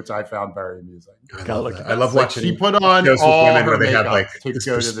 which I found very amusing. I love watching. She put on all her makeup to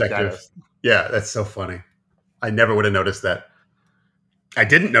go to the dentist. Yeah, that's so funny. I never would have noticed that. I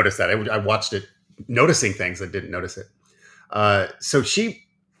didn't notice that. I watched it, noticing things. I didn't notice it. So she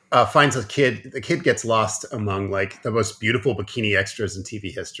finds a kid. The kid gets lost among like the most beautiful bikini extras in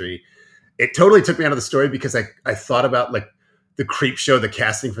TV history. It totally took me out of the story because I thought about like the creep show, the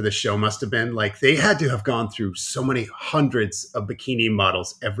casting for the show must have been like they had to have gone through so many hundreds of bikini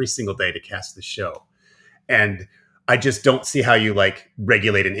models every single day to cast the show. And I just don't see how you like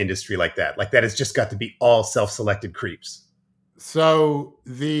regulate an industry like that. Like that has just got to be all self-selected creeps. So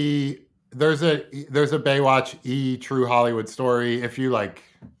there's a Baywatch True Hollywood Story. If you like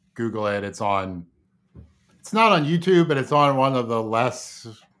Google it, it's not on YouTube, but it's on one of the less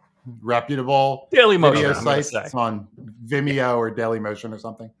reputable video sites. It's on Vimeo or Dailymotion or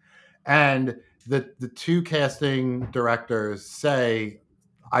something. And the two casting directors say,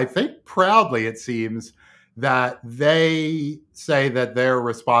 I think proudly it seems, that they say that they're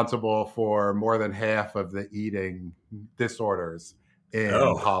responsible for more than half of the eating disorders in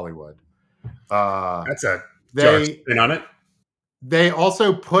Hollywood. That's a dark spin on it. They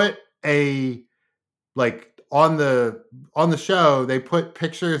also put on the show, they put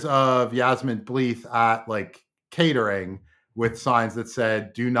pictures of Yasmin Bleeth at like catering with signs that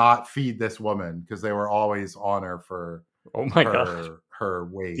said, "Do not feed this woman," because they were always on her for her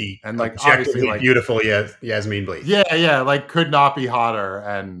weight. And like obviously like beautiful Yasmin Bleeth. Yeah, like could not be hotter.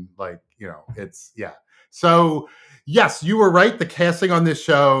 And like, you know, it's So yes, you were right. The casting on this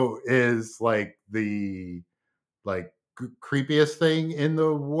show is like the creepiest thing in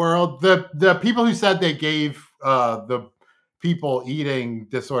the world. The people who said they gave the people eating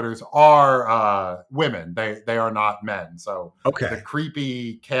disorders are women. They are not men. So the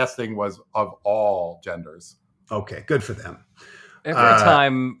creepy casting was of all genders. Okay, good for them.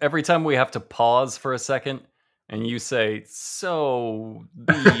 Every time we have to pause for a second and you say, so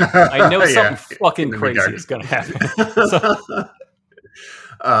I know something fucking crazy is going to happen.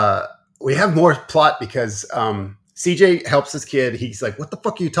 We have more plot because CJ helps this kid. He's like, what the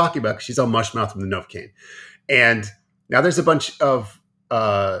fuck are you talking about? Because she's all mush mouth from the Novocaine. And now there's a bunch of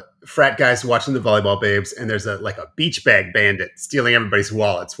frat guys watching the volleyball babes, and there's a beach bag bandit stealing everybody's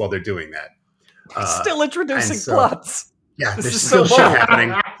wallets while they're doing that. Still introducing plots. Yeah, there's still shit happening.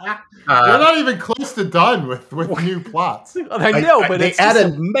 We're not even close to done with new plots. I know, but it's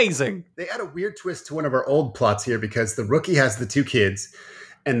amazing. They add a weird twist to one of our old plots here because the rookie has the two kids,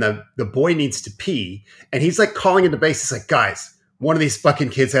 and the boy needs to pee, and he's like calling into base. He's like, guys, one of these fucking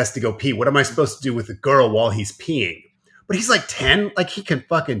kids has to go pee. What am I supposed to do with the girl while he's peeing? But he's like 10. Like, he can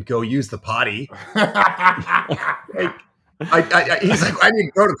fucking go use the potty. He's like, I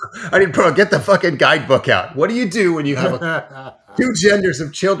need protocol. Get the fucking guidebook out. What do you do when you have two genders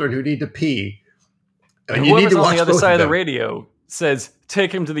of children who need to pee? And you need to watch on the other side of the radio says,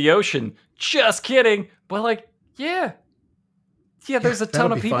 take him to the ocean. Just kidding. But like, yeah, there's a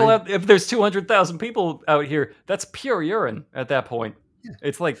ton of people out. If there's 200,000 people out here, that's pure urine at that point. Yeah.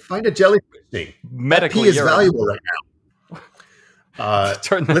 It's like, find a jellyfish thing. Medical pee is valuable right now.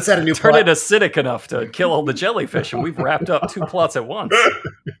 Let's add a new turn plot. it acidic enough to kill all the jellyfish, and we've wrapped up 2 plots at once.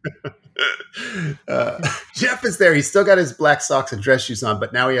 Jeff is there. He's still got his black socks and dress shoes on,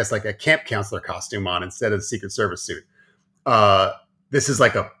 but now he has like a camp counselor costume on instead of the Secret Service suit. This is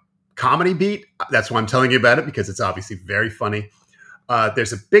like a comedy beat. That's why I'm telling you about it, because it's obviously very funny.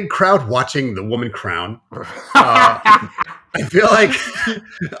 There's a big crowd watching the woman crown. I feel like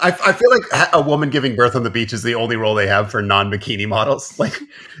a woman giving birth on the beach is the only role they have for non-bikini models.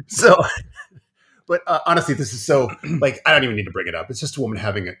 But honestly, this is so I don't even need to bring it up. It's just a woman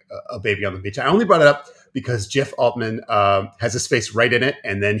having a baby on the beach. I only brought it up because Jeff Altman has his face right in it,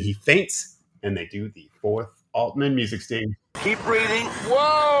 and then he faints, and they do the 4th Altman music sting. Keep breathing.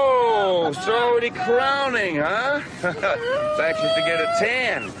 Whoa! It's already crowning, huh? Thanks to get a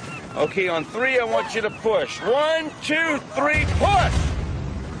tan. Okay, on 3, I want you to push. 1, 2, 3, push!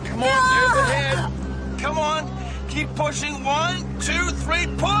 Come on, there's the head. Come on, keep pushing. 1, 2, 3,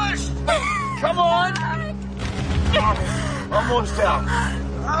 push! Come on! Almost out.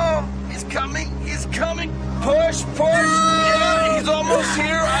 Oh, he's coming. Push! Yeah, he's almost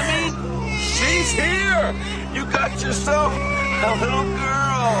here. I mean, she's here! You got yourself a little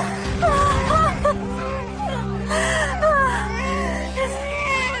girl.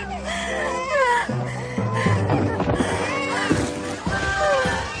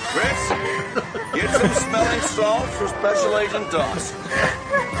 Get some smelling salts for Special Agent Dawson.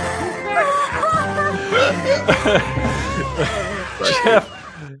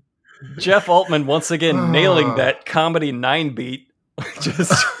 Jeff Altman once again nailing that comedy 9 beat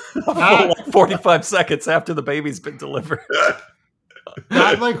just a full 45 seconds after the baby's been delivered.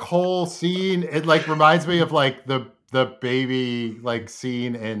 That whole scene, it reminds me of the baby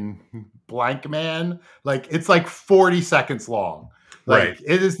scene in Blank Man. It's 40 seconds long. Right.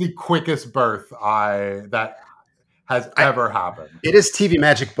 It is the quickest birth that has ever happened. It is TV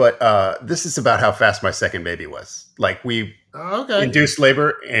magic, but this is about how fast my second baby was. We induced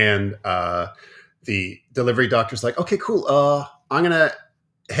labor, and the delivery doctor's like, okay, cool. I'm going to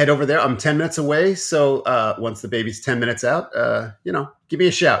head over there. I'm 10 minutes away. So once the baby's 10 minutes out, give me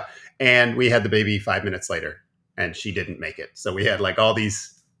a shout. And we had the baby 5 minutes later, and she didn't make it. So we had all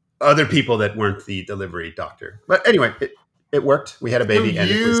these other people that weren't the delivery doctor. But anyway, it worked. We had a baby.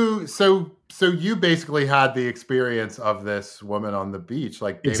 So you basically had the experience of this woman on the beach,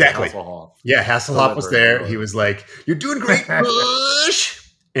 David exactly. Hasselhoff. Yeah, Hasselhoff was there. He was like, "You're doing great,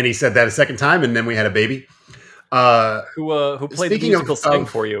 Bush," and he said that a second time, and then we had a baby. Who played the musical sting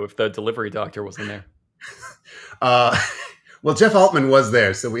for you if the delivery doctor wasn't there? Well, Jeff Altman was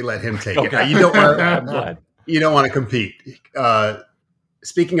there, so we let him take it. You don't want to compete.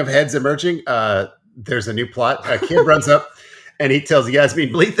 Speaking of heads emerging, there's a new plot. A kid runs up and he tells Yasmin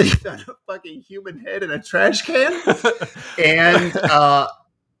Bleeth that he found a fucking human head in a trash can. And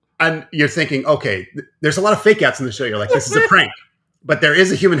you're thinking, okay, there's a lot of fake outs in the show. You're like, this is a prank. But there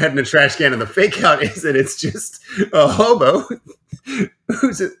is a human head in a trash can, and the fake out is that it's just a hobo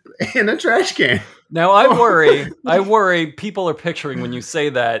who's in a trash can. Now I worry people are picturing when you say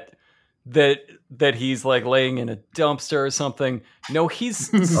that he's laying in a dumpster or something. No,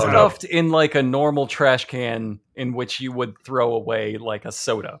 he's stuffed in a normal trash can in which you would throw away a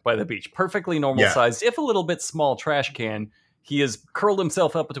soda by the beach. Perfectly normal sized, if a little bit small trash can. He has curled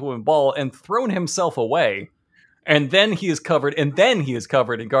himself up into a ball and thrown himself away. And then he is covered in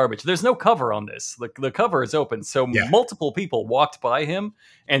garbage. There's no cover on this. The cover is open. So multiple people walked by him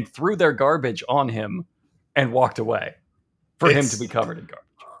and threw their garbage on him and walked away for him to be covered in garbage.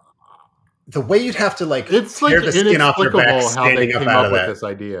 The way you'd have to it's tear the skin off your back how they standing came up out of with that. this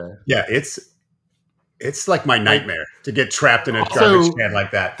idea. Yeah, it's like my nightmare to get trapped in a garbage can like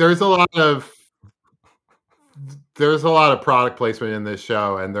that. There's a lot of product placement in this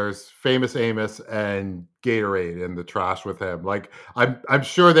show, and there's Famous Amos and Gatorade in the trash with him. Like I'm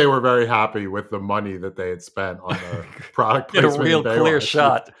sure they were very happy with the money that they had spent on the product placement. Get a real clear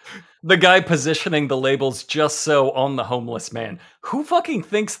shot. The guy positioning the labels just so on the homeless man. Who fucking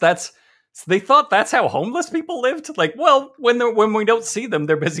thinks they thought that's how homeless people lived? Like, well, when we don't see them,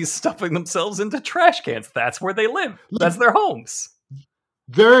 they're busy stuffing themselves into trash cans. That's where they live. That's their homes.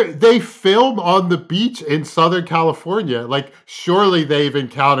 They film on the beach in Southern California. Like, surely they've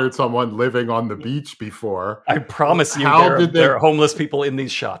encountered someone living on the beach before. I promise you, there are homeless people in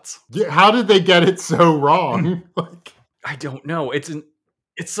these shots. Yeah, how did they get it so wrong? I don't know. It's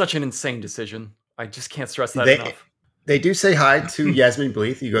such an insane decision. I just can't stress that enough. They do say hi to Yasmin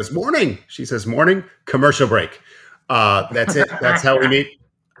Bleeth. He goes, morning. She says, morning. Commercial break. That's it. That's how we meet.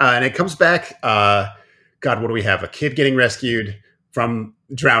 And it comes back. God, what do we have? A kid getting rescued from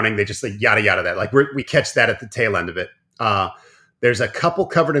drowning. They just yada yada that. Like we catch that at the tail end of it. There's a couple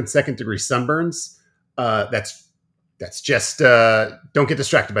covered in second-degree sunburns. That's just don't get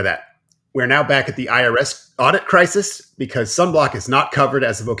distracted by that. We're now back at the IRS audit crisis because sunblock is not covered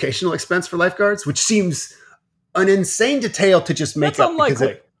as a vocational expense for lifeguards, which seems an insane detail to just make up because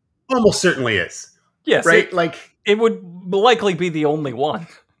it almost certainly is. Yes, right. It would likely be the only one,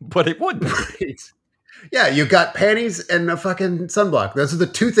 but it would. Right. Yeah, you got panties and a fucking sunblock. Those are the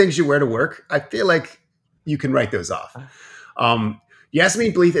two things you wear to work. I feel like you can write those off.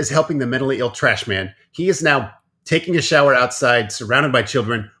 Yasmin Bleeth is helping the mentally ill trash man. He is now taking a shower outside, surrounded by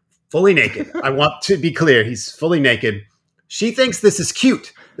children, fully naked. I want to be clear. He's fully naked. She thinks this is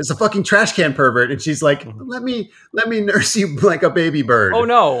cute. There's a fucking trash can pervert. And she's like, let me nurse you like a baby bird. Oh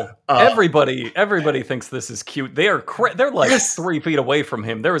no. Everybody thinks this is cute. They're like 3 feet away from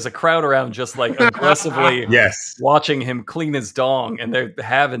him. There was a crowd around just like aggressively watching him clean his dong. And they're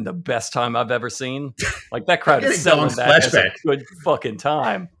having the best time I've ever seen. Like that crowd is selling that as a good fucking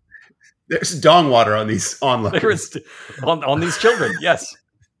time. There's dong water on these onlookers. There is on these children. Yes.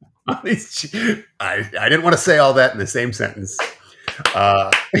 I didn't want to say all that in the same sentence.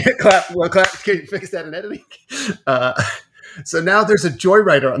 Clap. Can you fix that in editing? So now there's a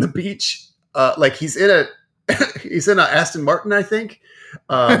joyrider on the beach. Like he's in a Aston Martin, I think.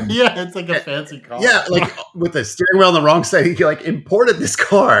 Yeah, it's like a fancy car. Yeah, like with the steering wheel on the wrong side, he like imported this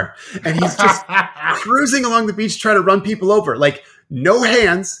car, and he's just cruising along the beach trying to run people over. Like no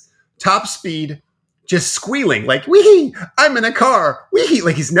hands, top speed. Just squealing like, wee, I'm in a car. Wee,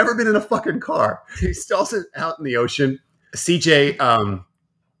 like he's never been in a fucking car. He stalls it out in the ocean. CJ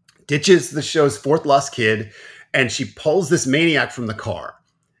ditches the show's fourth lost kid, and she pulls this maniac from the car.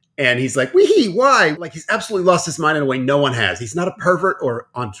 And he's like, wee, why? Like he's absolutely lost his mind in a way no one has. He's not a pervert or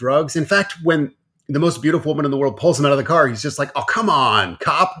on drugs. In fact, when the most beautiful woman in the world pulls him out of the car, he's just like, oh, come on,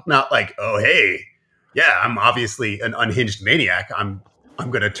 cop. Not like, oh, hey, yeah, I'm obviously an unhinged maniac. I'm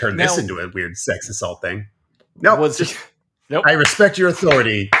going to turn this into a weird sex assault thing. No, nope. I respect your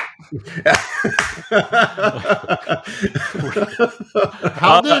authority.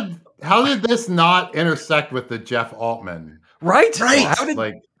 How did this not intersect with the Jeff Altman? Right.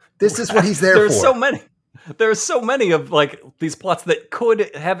 This is what he's there for. There's so many of like these plots that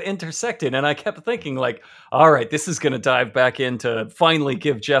could have intersected, and I kept thinking like, all right, this is going to dive back into finally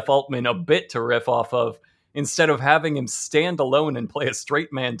give Jeff Altman a bit to riff off of, instead of having him stand alone and play a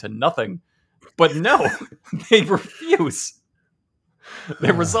straight man to nothing. But no, they refuse.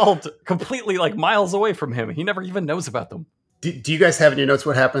 They resolved completely like miles away from him. He never even knows about them. Do you guys have in your notes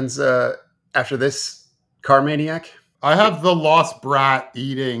what happens after this car maniac? I have the lost brat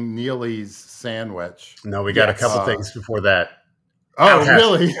eating Neely's sandwich. No, we got a couple things before that. Oh,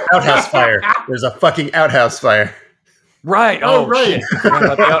 really? Outhouse fire. There's a fucking outhouse fire. Right. Oh, right.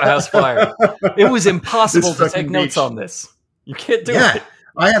 About the outhouse fire. It was impossible to take notes on this. You can't do it.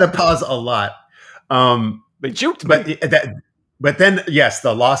 I had to pause a lot. They juked me. But then, yes,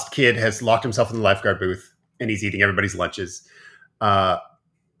 the lost kid has locked himself in the lifeguard booth, and he's eating everybody's lunches.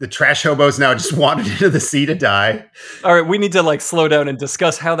 The trash hobos now just wandered into the sea to die. All right, we need to like slow down and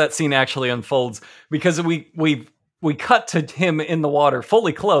discuss how that scene actually unfolds, because we cut to him in the water,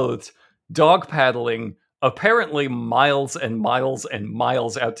 fully clothed, dog paddling, apparently miles and miles and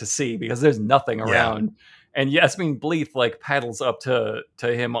miles out to sea because there's nothing around. And Yasmin Bleeth like paddles up to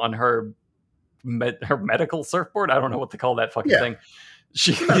him on her medical surfboard. I don't know what to call that fucking thing.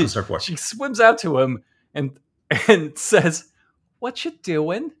 She swims out to him and says, "What you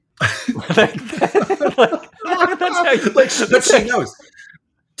doing?" Like, that's how you, but she knows.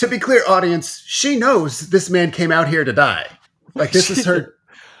 To be clear, audience, she knows this man came out here to die. Like, this is her.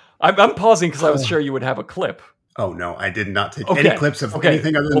 I'm pausing because I was sure you would have a clip. Oh no, I did not take any clips of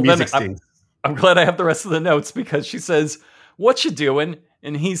anything other than music stings. I'm glad I have the rest of the notes because she says, "What you doing?"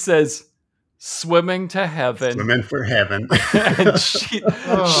 And he says, "Swimming to heaven." Swimming for heaven. And she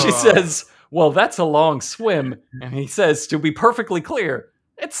says, "Well, that's a long swim." And he says, "To be perfectly clear,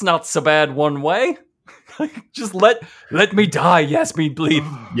 it's not so bad one way. Just let me die, Yasmin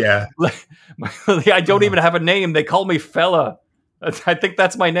Bleeth." Yeah. I don't even have a name. They call me fella. I think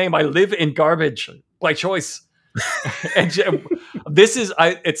that's my name. I live in garbage by choice. And this is,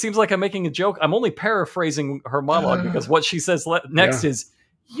 it seems like I'm making a joke. I'm only paraphrasing her monologue because what she says next is,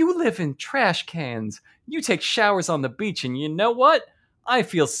 "You live in trash cans. You take showers on the beach. And you know what? I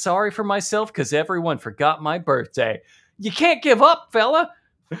feel sorry for myself because everyone forgot my birthday. You can't give up, fella."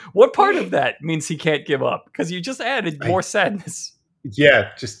 What part of that means he can't give up? Because you just added more sadness. Yeah,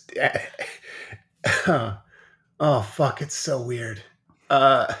 just... oh, fuck, it's so weird.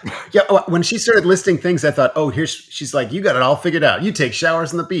 When she started listing things, I thought, she's like, "You got it all figured out. You take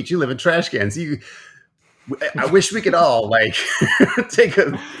showers on the beach. You live in trash cans. I wish we could all, like, take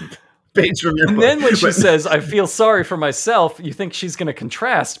a page from your book." And then when she says, "I feel sorry for myself," you think she's going to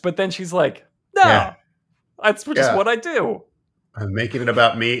contrast, but then she's like, "No, that's just what I do. I'm making it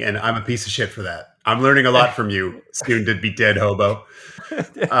about me, and I'm a piece of shit for that. I'm learning a lot from you, soon to be dead hobo."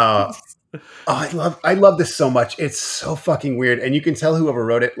 I love this so much. It's so fucking weird, and you can tell whoever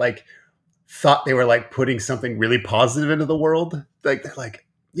wrote it like thought they were like putting something really positive into the world. Like they're like,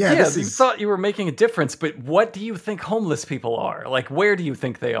 you thought you were making a difference, but what do you think homeless people are? Like, where do you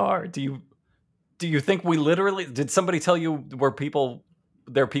think they are? Do you think we literally did? Somebody tell you they're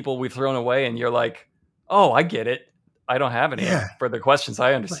people we've thrown away, and you're like, "Oh, I get it. I don't have any further questions.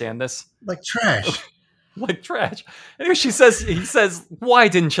 I understand this." Like trash. Like trash. Anyway, he says, "Why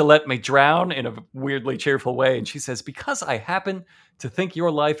didn't you let me drown?" in a weirdly cheerful way. And she says, "Because I happen to think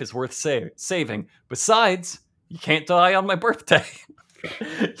your life is worth saving. Besides, you can't die on my birthday."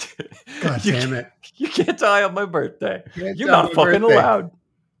 God damn it. You can't die on my birthday. You're not fucking allowed.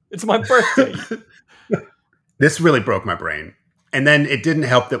 It's my birthday. This really broke my brain. And then it didn't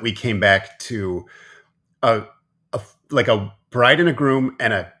help that we came back to a bride and a groom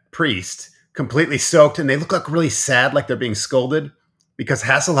and a priest completely soaked, and they look like really sad, like they're being scolded because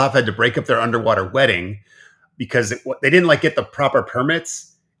Hasselhoff had to break up their underwater wedding because they didn't like get the proper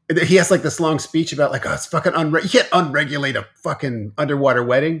permits. He has like this long speech about like, "Oh, it's fucking you can't unregulate a fucking underwater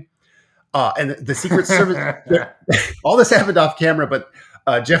wedding." And the Secret Service, all this happened off camera, but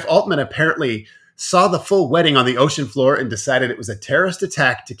Jeff Altman apparently saw the full wedding on the ocean floor and decided it was a terrorist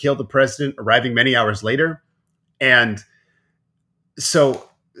attack to kill the president, arriving many hours later. And so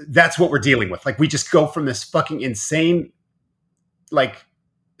that's what we're dealing with. Like, we just go from this fucking insane, like,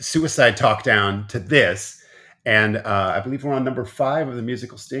 suicide talk down to this. And I believe we're on number 5 of the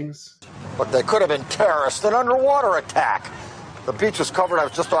musical stings. But they could have been terrorists, an underwater attack. The beach was covered. I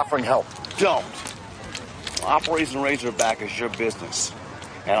was just offering help. Don't. Operation Razorback is your business.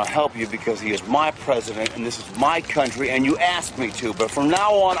 And I'll help you because he is my president and this is my country and you asked me to. But from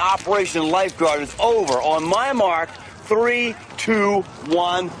now on, Operation Lifeguard is over. On my mark, 3, 2,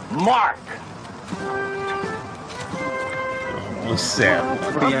 1, mark. Oh, sad.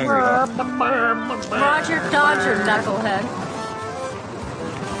 Pretty angry, huh? Roger Dodger, knucklehead.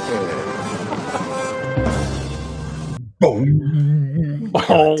 Boom.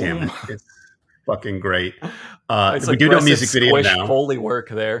 God damn it. It's fucking great. We do know music video now. Foley work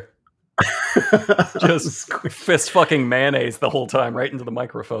there. Just fist fucking mayonnaise the whole time right into the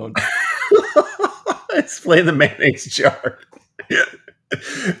microphone. Explain the mayonnaise jar.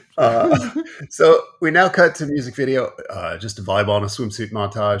 So we now cut to music video, just a volleyball and a swimsuit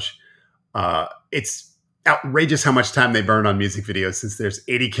montage. It's outrageous how much time they burn on music videos since there's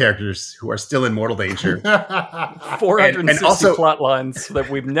 80 characters who are still in mortal danger. 460 and also, plot lines that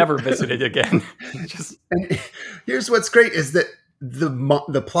we've never visited again. And here's what's great is that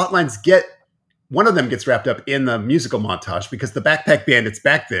the plot lines one of them gets wrapped up in the musical montage because the Backpack Bandit's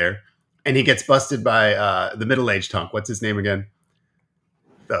back there and he gets busted by the middle-aged hunk. What's his name again?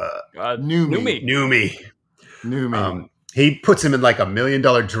 Numi. He puts him in like $1 million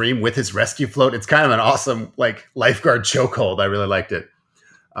dream with his rescue float. It's kind of an awesome like lifeguard chokehold. I really liked it.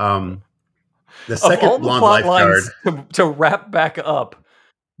 The second blonde lifeguard to wrap back up.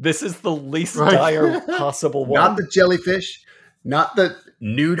 This is the least dire possible one. Not the jellyfish, not the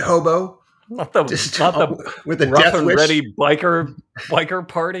nude hobo. Not the with the rough death and wish. ready biker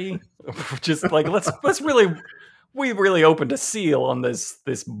party. Just like let's we really opened a seal on this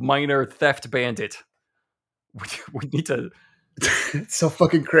minor theft bandit. We need to. It's so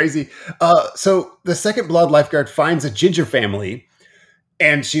fucking crazy. So the second blonde lifeguard finds a ginger family,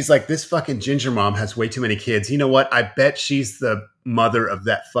 and she's like, "This fucking ginger mom has way too many kids. You know what? I bet she's the mother of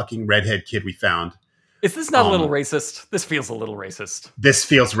that fucking redhead kid we found." Is this not a little racist? This feels a little racist. This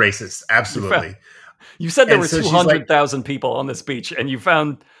feels racist. Absolutely. You said there were 200,000 people on this beach, and you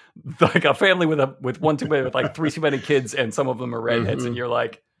found like a family with one too many, with like three too many kids, and some of them are redheads, and you're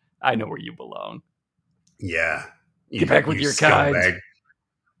like, I know where you belong. Yeah. Get back with your kind.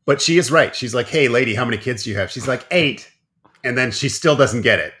 But she is right. She's like, "Hey, lady, how many kids do you have?" She's like, 8. And then she still doesn't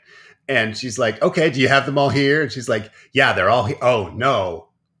get it. And she's like, "Okay, do you have them all here?" And she's like, "Yeah, they're all here." "Oh, no.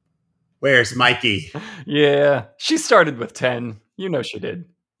 Where's Mikey?" Yeah, she started with 10. You know she did.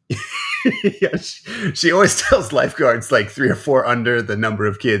 Yeah, she always tells lifeguards like 3 or 4 under the number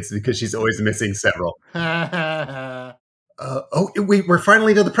of kids because she's always missing several. We're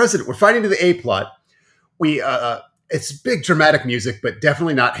finally to the president. We're finally to the A plot. It's big dramatic music, but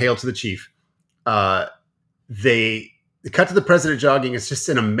definitely not "Hail to the Chief." They cut to the president jogging. It's just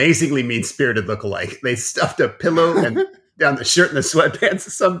an amazingly mean-spirited lookalike. They stuffed a pillow and down the shirt and the sweatpants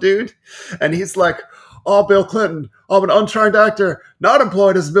of some dude. And he's like, "Oh, Bill Clinton, I'm an untrained actor, not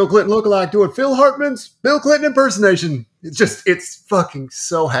employed as a Bill Clinton lookalike, doing Phil Hartman's Bill Clinton impersonation." It's fucking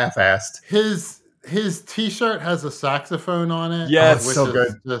so half-assed. His t-shirt has a saxophone on it. Yeah, which so is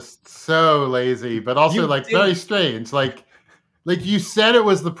good. Just so lazy, but also very strange. Like you said it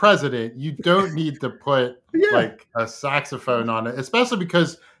was the president. You don't need to put like a saxophone on it, especially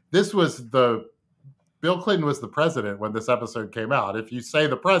because Bill Clinton was the president when this episode came out. If you say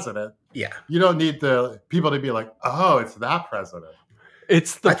the president, you don't need people to be like, "Oh, it's that president."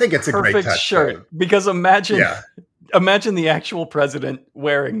 I think it's a great touch, shirt right? because imagine the actual president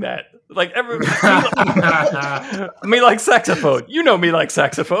wearing that. Like me like saxophone. You know me like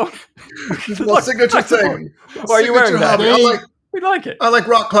saxophone. Well, signature thing. Why are you wearing that? We like it. I like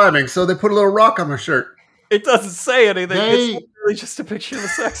rock climbing, so they put a little rock on my shirt. It doesn't say anything. It's really just a picture of a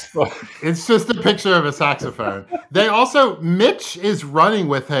saxophone. It's just a picture of a saxophone. Mitch is running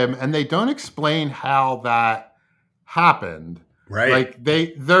with him, and they don't explain how that happened. Right. Like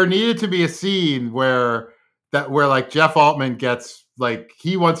there needed to be a scene where like Jeff Altman gets like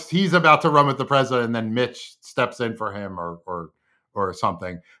he's about to run with the president, and then Mitch steps in for him or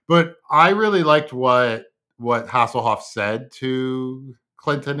something. But I really liked what Hasselhoff said to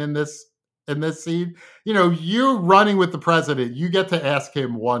Clinton in this scene. You know, you're running with the president. You get to ask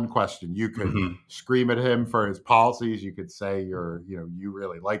him one question. You could scream at him for his policies. You could say you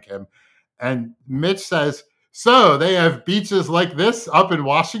really like him. And Mitch says, "So they have beaches like this up in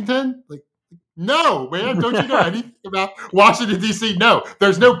Washington?" Like, no, man, don't you know anything about Washington, D.C.? No,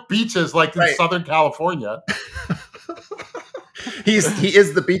 there's no beaches like in Southern California. He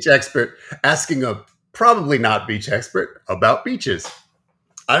is the beach expert asking a probably not beach expert about beaches.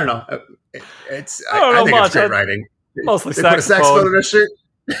 I don't know. I think it's great writing. Mostly they put a saxophone in a shirt.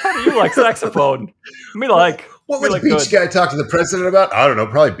 How do you like saxophone? What would beach guy talk to the president about? I don't know.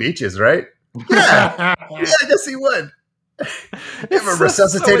 Probably beaches, right? Yeah, I guess he would. You ever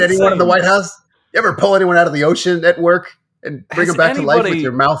resuscitate anyone in the White House? You ever pull anyone out of the ocean at work and bring them back to life with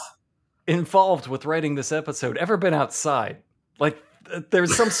your mouth? Involved with writing this episode ever been outside? Like,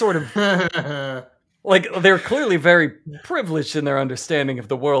 there's some sort of like, they're clearly very privileged in their understanding of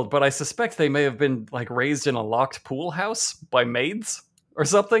the world, but I suspect they may have been like raised in a locked pool house by maids or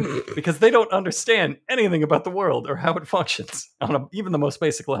something, because they don't understand anything about the world or how it functions on even the most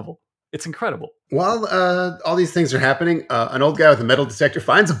basic level. It's incredible. While all these things are happening, an old guy with a metal detector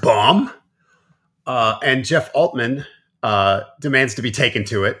finds a bomb, and Jeff Altman demands to be taken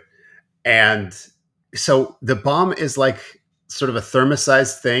to it. And so the bomb is like sort of a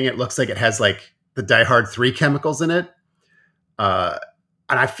thermosized thing. It looks like it has like the Die Hard 3 chemicals in it. And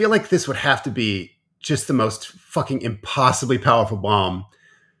I feel like this would have to be just the most fucking impossibly powerful bomb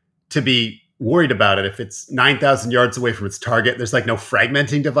to be worried about it if it's 9,000 yards away from its target. There's like no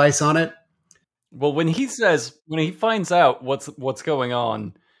fragmenting device on it. Well, when he finds out what's going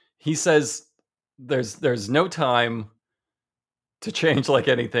on, he says there's no time to change like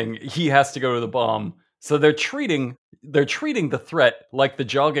anything. He has to go to the bomb. So they're treating the threat like the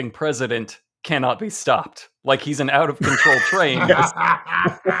jogging president cannot be stopped. Like he's an out of control train.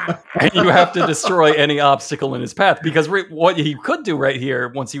 And you have to destroy any obstacle in his path. Because what he could do right here,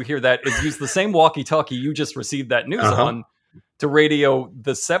 once you hear that, is use the same walkie-talkie you just received that news on to radio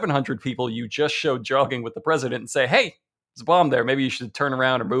the 700 people you just showed jogging with the president and say, hey, there's a bomb there. Maybe you should turn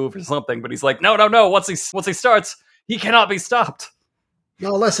around or move or something. But he's like, no. Once he starts, he cannot be stopped.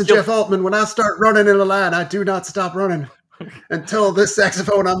 No, listen, Jeff Altman, when I start running in a line, I do not stop running until this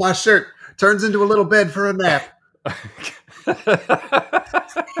saxophone on my shirt turns into a little bed for a nap.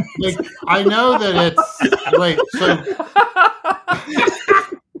 Like, I know that it's wait, so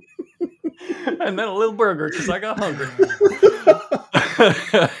and then a little burger because I got hungry.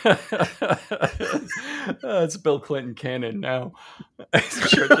 It's Bill Clinton canon now.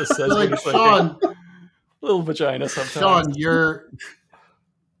 Sure just says like, Sean, little vagina sometimes. Sean,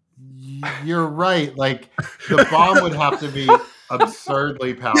 you're right. Like, the bomb would have to be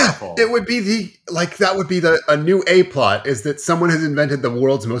absurdly powerful. Yeah, it would be that would be a new A plot, is that someone has invented the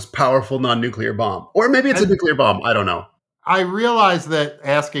world's most powerful non-nuclear bomb. Or maybe it's a nuclear bomb. I don't know. I realize that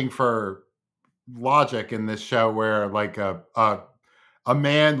asking for logic in this show where like a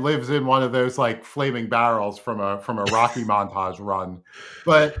man lives in one of those like flaming barrels from a Rocky montage run.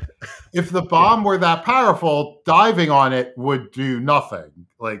 But if the bomb were that powerful, diving on it would do nothing.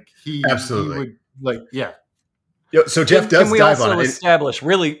 Like he would So Jeff does can we dive also on it. Establish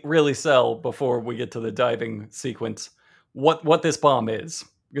really sell before we get to the diving sequence what this bomb is,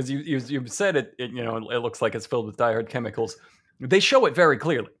 because you said it looks like it's filled with diehard chemicals. They show it very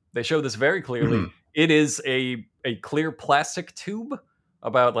clearly. They show this very clearly. Mm-hmm. It is a clear plastic tube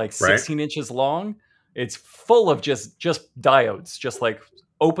about like 16 inches long. It's full of just diodes, just like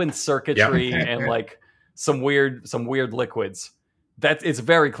open circuitry and like some weird liquids. It's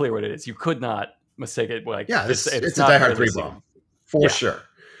very clear what it is. You could not mistake it. Like, it's a Die Hard 3 bomb for sure.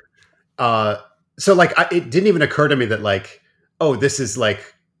 So like, it didn't even occur to me that like, oh, this is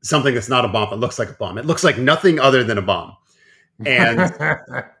like something that's not a bomb. It looks like a bomb. It looks like nothing other than a bomb.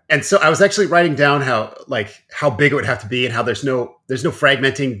 And so I was actually writing down how big it would have to be and how there's no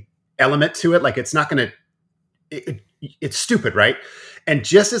fragmenting element to it. Like, it's not going to, it's stupid. Right. And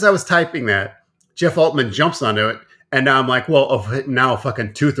just as I was typing that, Jeff Altman jumps onto it. And now I'm like, well, now a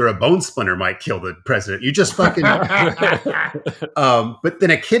fucking tooth or a bone splinter might kill the president. You just fucking. But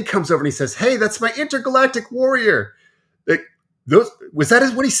then a kid comes over and he says, hey, that's my intergalactic warrior. Like,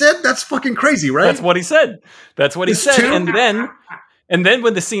 what he said? That's fucking crazy, right? That's what he said. And then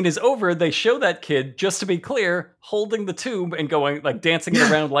when the scene is over, they show that kid, just to be clear, holding the tube and going, like, dancing it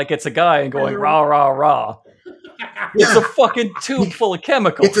around like it's a guy and going, rah, rah, rah. It's a fucking tube full of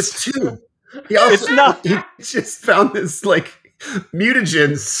chemicals. It's a tube. He just found this like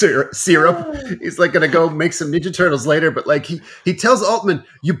mutagen syrup. He's like going to go make some Ninja Turtles later. But like he tells Altman,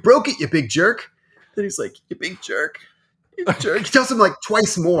 you broke it, you big jerk. Then he's like, you big jerk. You jerk. He tells him like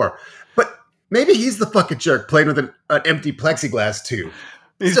twice more. But maybe he's the fucking jerk playing with an empty plexiglass tube.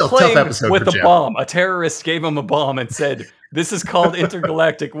 He's still playing tough episode with a bomb. A terrorist gave him a bomb and said, this is called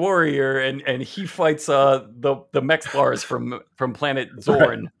Intergalactic Warrior, and he fights the mech bars from planet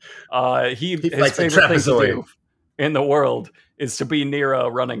Zzone. His favorite thing to do in the world is to be near a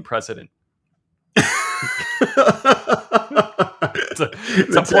running president.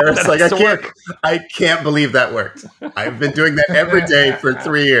 I can't believe that worked. I've been doing that every day for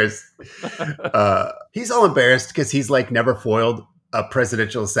 3 years. He's all embarrassed because he's like never foiled a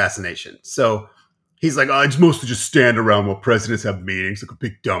presidential assassination. So he's like, I mostly just stand around while presidents have meetings like a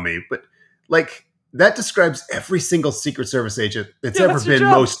big dummy. But like, that describes every single Secret Service agent that's ever been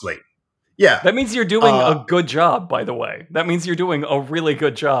job. Mostly. Yeah. That means you're doing a good job, by the way. That means you're doing a really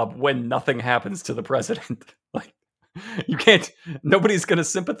good job when nothing happens to the president. Like, nobody's going to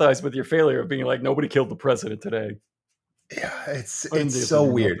sympathize with your failure of being like, nobody killed the president today. Yeah, it's so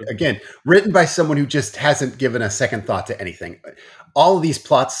weird. Again, written by someone who just hasn't given a second thought to anything. All of these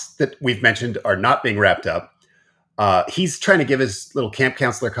plots that we've mentioned are not being wrapped up. He's trying to give his little camp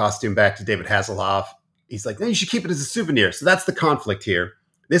counselor costume back to David Hasselhoff. He's like, no, you should keep it as a souvenir. So that's the conflict here.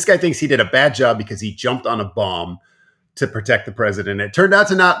 This guy thinks he did a bad job because he jumped on a bomb to protect the president. It turned out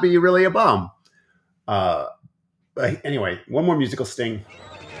to not be really a bomb. Anyway, one more musical sting.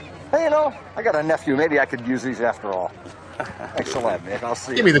 Hey, I got a nephew. Maybe I could use these after all. Thanks a lot, man. I'll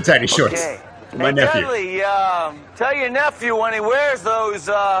see you. Give me the tiny shorts. Okay. My nephew. Dudley, tell your nephew when he wears those,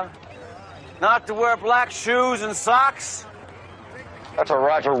 not to wear black shoes and socks. That's a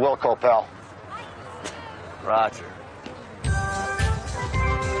Roger Wilco, pal. Roger.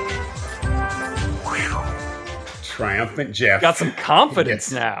 Triumphant Jeff. Got some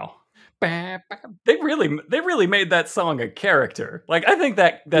confidence now. They really made that song a character. Like, I think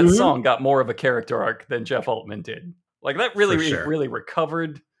that song got more of a character arc than Jeff Altman did. Like, that really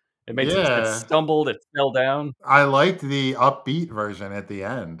recovered. It made it stumbled, it fell down. I liked the upbeat version at the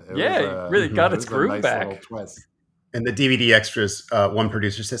end. It really got its groove back. Twist. And the DVD extras, one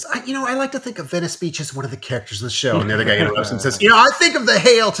producer says, I like to think of Venice Beach as one of the characters of the show. And the other guy interrupts and says, I think of the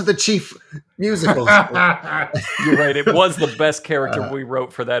Hail to the Chief musicals. You're right. It was the best character we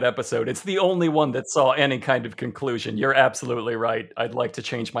wrote for that episode. It's the only one that saw any kind of conclusion. You're absolutely right. I'd like to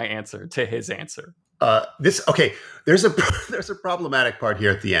change my answer to his answer. There's a problematic part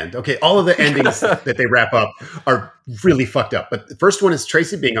here at the end. Okay, all of the endings that they wrap up are really fucked up. But the first one is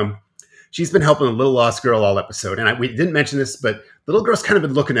Tracy Bingham. She's been helping a little lost girl all episode. And we didn't mention this, but the little girl's kind of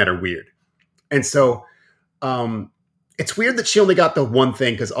been looking at her weird. And so it's weird that she only got the one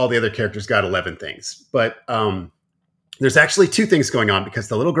thing because all the other characters got 11 things. But there's actually two things going on because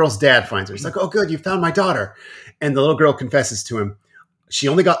the little girl's dad finds her. He's like, oh, good, you found my daughter. And the little girl confesses to him. She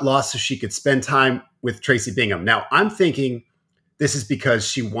only got lost so she could spend time with Tracy Bingham. Now, I'm thinking this is because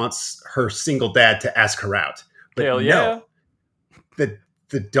she wants her single dad to ask her out. But hell yeah.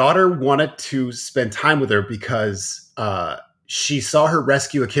 The daughter wanted to spend time with her because she saw her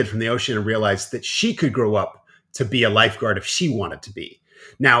rescue a kid from the ocean and realized that she could grow up to be a lifeguard if she wanted to be.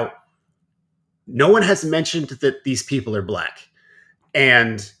 Now, no one has mentioned that these people are black.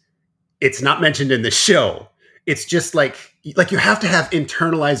 And it's not mentioned in the show. It's just like you have to have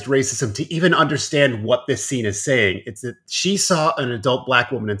internalized racism to even understand what this scene is saying. It's that she saw an adult black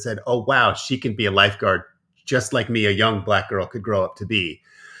woman and said, oh, wow, she can be a lifeguard just like me, a young black girl could grow up to be.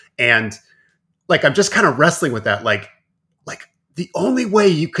 And I'm just kind of wrestling with that. Like the only way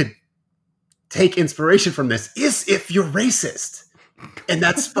you could take inspiration from this is if you're racist. And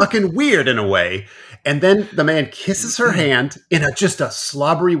that's fucking weird in a way. And then the man kisses her hand in just a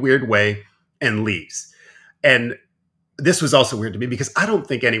slobbery, weird way and leaves. And this was also weird to me because I don't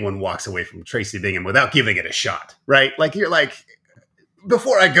think anyone walks away from Tracy Bingham without giving it a shot, right? Like, you're like,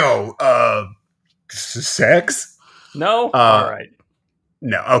 before I go, sex? No? All right.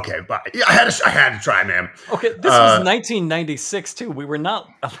 No, okay, bye. Yeah, I had to try, man. Okay, this was 1996 too.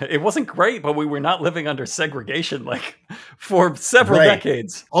 It wasn't great, but we were not living under segregation for several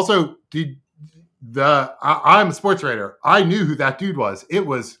decades. Also, I'm a sports writer. I knew who that dude was. It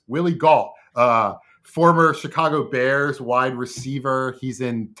was Willie Gault, former Chicago Bears wide receiver. He's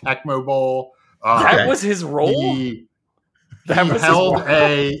in Tecmo Bowl. That was his role? He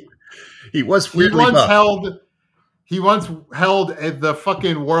was weirdly buff. He once held the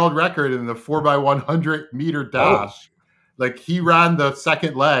fucking world record in the 4x100 meter dash. He ran the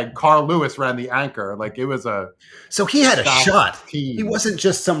second leg. Carl Lewis ran the anchor. It was so he had a shot. Team. He wasn't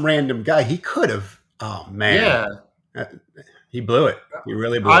just some random guy. He could have. Oh man. Yeah. He blew it. He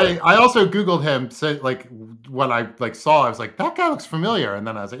really blew it. I also Googled him. When I saw, I was like, that guy looks familiar. And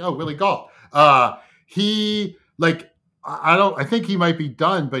then I was like, oh, Willie Gault. He I think he might be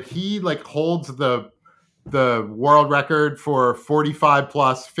done, but he holds the world record for 45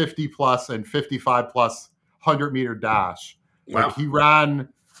 plus, 50 plus, and 55 plus 100-meter dash. Wow. He ran an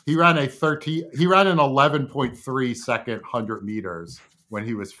 11.3 second 100 meters when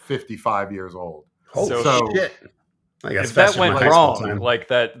he was 55 years old. So shit. If that went wrong,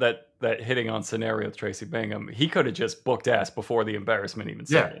 that hitting on scenario with Tracy Bingham, he could have just booked ass before the embarrassment even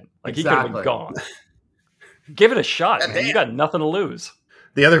set in. He could have been gone. Give it a shot, man. You got nothing to lose.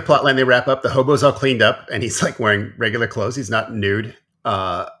 The other plotline they wrap up, the hobo's all cleaned up and he's wearing regular clothes. He's not nude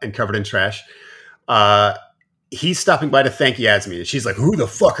and covered in trash. He's stopping by to thank Yasmin. And she's like, who the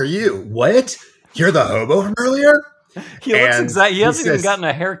fuck are you? What? You're the hobo from earlier? He looks exact. He hasn't even gotten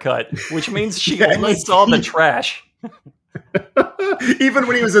a haircut, which means she only saw the trash. Even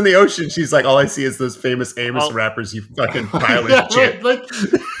when he was in the ocean, she's like, all I see is those famous Amos rappers, you fucking pile of shit.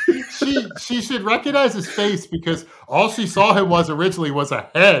 She should recognize his face because all she saw him originally was a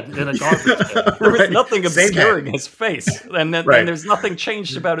head in a garbage can. There was nothing obscuring his face. And there's nothing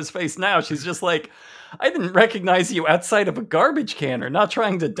changed about his face now. She's just like, I didn't recognize you outside of a garbage can or not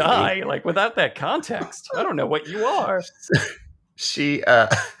trying to die. Without that context, I don't know what you are. He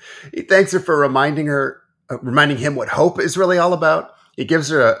thanks her for reminding him what hope is really all about. He gives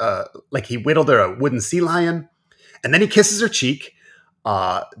her he whittled her a wooden sea lion, and then he kisses her cheek.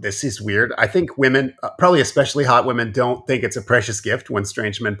 This is weird. I think women, probably especially hot women, don't think it's a precious gift when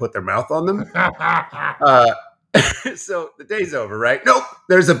strange men put their mouth on them. So the day's over, right? Nope.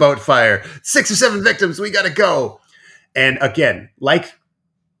 There's a boat fire. 6 or 7 victims. We got to go. And again, like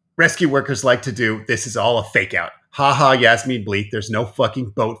rescue workers like to do, this is all a fake out. Ha ha, Yasmin Bleeth. There's no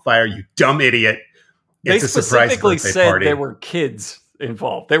fucking boat fire, you dumb idiot. It's a surprise birthday said party. There were kids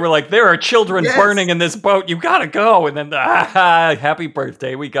involved. They were like, there are children burning in this boat. You got to go. And then, happy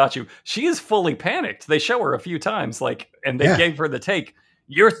birthday. We got you. She is fully panicked. They show her a few times, and they gave her the take.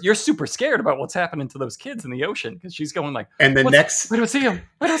 You're super scared about what's happening to those kids in the ocean because she's going and the next, I don't see him.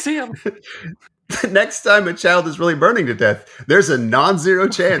 the next time a child is really burning to death, there's a non-zero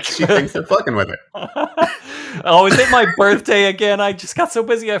chance she thinks they're fucking with it. Oh, is it my birthday again? I just got so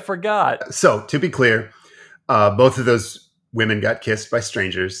busy I forgot. So, to be clear, both of those women got kissed by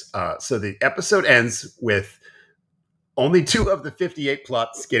strangers. So the episode ends with only 2 of the 58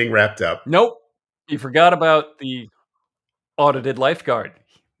 plots getting wrapped up. Nope. You forgot about the audited lifeguard.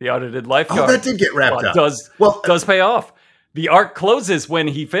 The audited lifeguard. Oh, that did get wrapped up. Does pay off. The arc closes when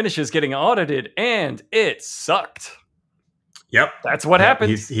he finishes getting audited, and it sucked. Yep. That's what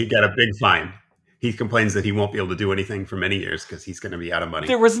happened. He got a big fine. He complains that he won't be able to do anything for many years because he's going to be out of money.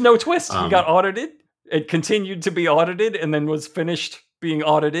 There was no twist. He got audited. It continued to be audited and then was finished being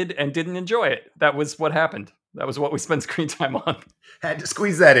audited and didn't enjoy it. That was what happened. That was what we spent screen time on. Had to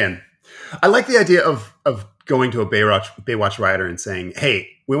squeeze that in. I like the idea of going to a Baywatch writer and saying, hey,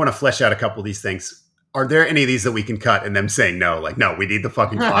 we want to flesh out a couple of these things. Are there any of these that we can cut? And them saying no. Like, no, we need the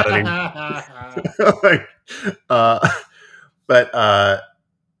fucking auditing. Back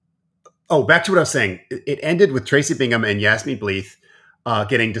to what I was saying. It ended with Tracy Bingham and Yasmin Bleeth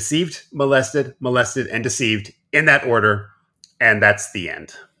getting deceived, molested, and deceived in that order. And that's the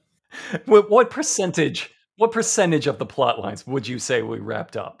end. What percentage of the plot lines would you say we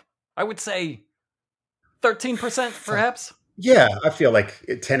wrapped up? I would say 13%, perhaps. Yeah, I feel like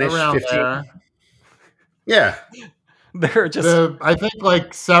 10-ish, around 15. there. Yeah. They're just. I think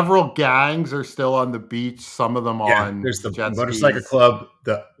like several gangs are still on the beach. Some of them on. There's the jet motorcycle skis. club.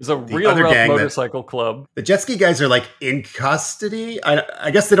 There's a real rough motorcycle club. The jet ski guys are like in custody.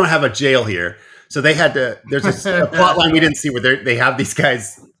 I guess they don't have a jail here, so they had to. There's a plot line we didn't see where they have these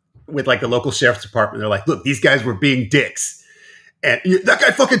guys with like the local sheriff's department. They're like, look, these guys were being dicks, and that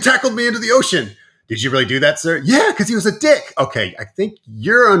guy fucking tackled me into the ocean. Did you really do that, sir? Yeah, because he was a dick. Okay, I think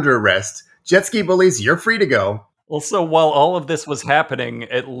you're under arrest. Jet ski bullies, you're free to go. Also, while all of this was happening,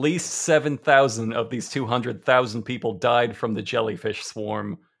 at least 7,000 of these 200,000 people died from the jellyfish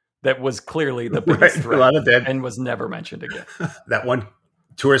swarm that was clearly the biggest threat, a lot of dead. And was never mentioned again. That one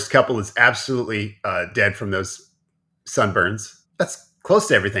tourist couple is absolutely dead from those sunburns. That's close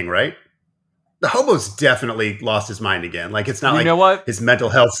to everything, right? The hobo's definitely lost his mind again. Like, it's not You know what? His mental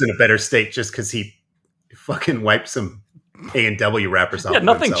health's in a better state just because he fucking wiped some A&W wrappers off. Yeah,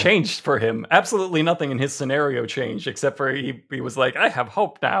 nothing himself. changed for him. Absolutely nothing in his scenario changed, except for he was like, I have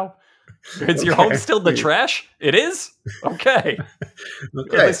hope now. Is your home still the trash? It is? Okay.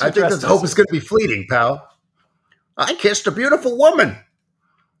 Okay, I think this hope is going to be fleeting, pal. I kissed a beautiful woman.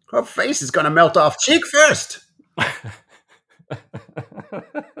 Her face is going to melt off cheek first.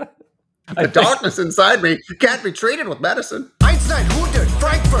 The darkness inside me can't be treated with medicine. Einstein, Hunter,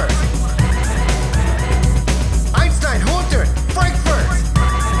 Frankfurt. Einstein, Hunter, Frankfurt.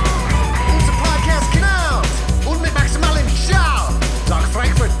 Unser Podcast genau. Und mit maximalem Schau. Dogg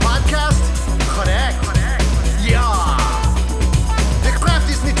Frankfurt Podcast. Korrekt. Ja. Der Kraft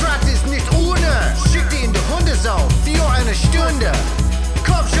ist nicht gratis, nicht ohne. Schick die in die Hundesau. Für eine Stunde.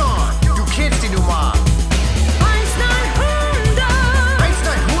 Komm schon, du kennst die Nummer.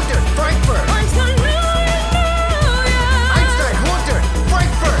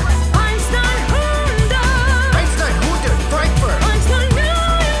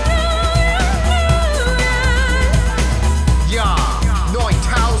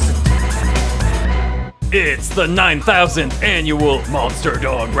 It's the 9,000th annual Monster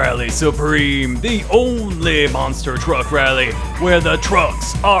Dog Rally Supreme, the only monster truck rally where the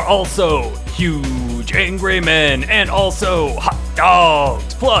trucks are also huge angry men and also hot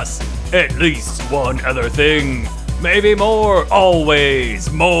dogs, plus at least one other thing. Maybe more, always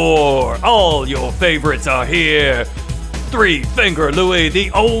more. All your favorites are here. Three Finger Louie,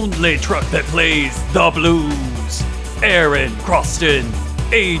 the only truck that plays the blues. Aaron Croston,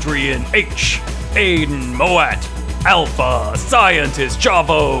 Adrian H., Aiden Moat, Alpha Scientist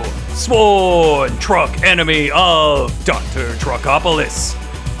Javo, sworn truck enemy of Dr. Truckopolis,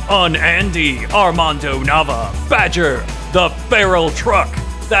 Andy Armando Nava, Badger, the feral truck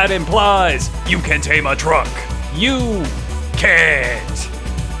that implies you can tame a truck. You can't.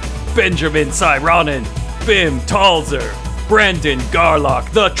 Benjamin Cyronin, Bim Talzer, Brandon Garlock,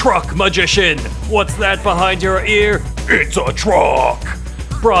 the truck magician. What's that behind your ear? It's a truck.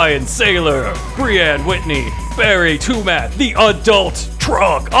 Brian Saylor, Brianne Whitney, Barry Tumat, the adult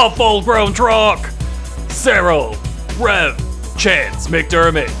truck, a full-grown truck. Cyril, Rev, Chance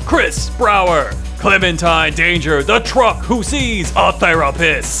McDermott, Chris Brower, Clementine Danger, the truck who sees a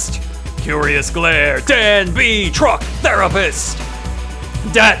therapist. Curious Glare, Dan B, truck therapist.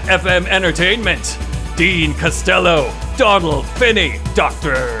 Dat FM Entertainment, Dean Costello, Donald Finney,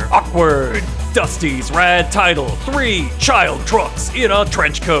 Dr. Awkward, Dusty's rad title, 3 child trucks in a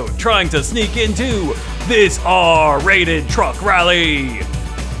trench coat trying to sneak into this R-rated truck rally.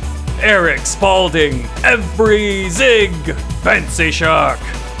 Eric Spalding, Every Zig, Fancy Shark,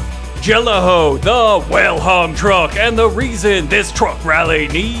 Jello, the well-hung truck, and the reason this truck rally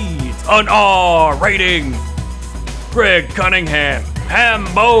needs an R rating. Greg Cunningham,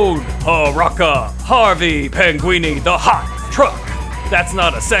 Hambone, Haraka, Harvey Penguini, the hot truck. That's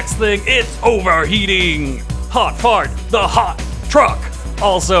not a sex thing, it's overheating. Hot Fart, the hot truck.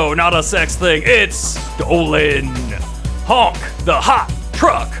 Also not a sex thing, it's stolen. Honk, the hot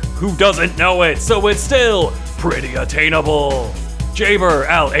truck. Who doesn't know it, so it's still pretty attainable. Jaber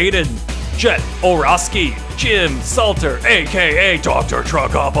Al Aiden, Jet Orosky, Jim Salter, aka Dr.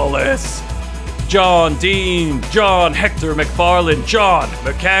 Truckopolis, John Dean, John Hector McFarland, John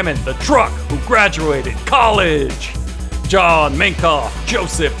McCammon, the truck who graduated college, John Minkoff,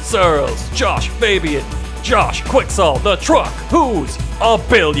 Joseph Searles, Josh Fabian, Josh Quicksall, the truck who's a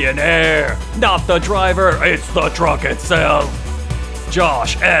billionaire. Not the driver, it's the truck itself.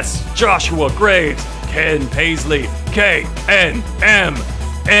 Josh S., Joshua Graves, Ken Paisley, KNM,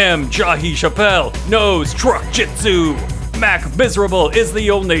 M. Jahi Chappelle knows truck jitsu. Mac Miserable is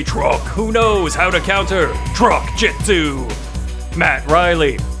the only truck who knows how to counter truck jitsu. Matt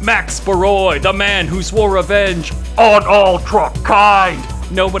Riley, Max Baroy, the man who swore revenge on all truck kind.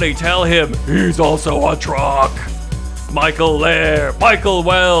 Nobody tell him he's also a truck. Michael Lair, Michael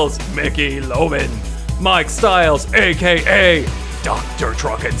Wells, Mickey Loman, Mike Stiles, aka Dr.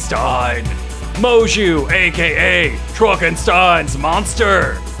 Truckenstein, Moju, aka Truckenstein's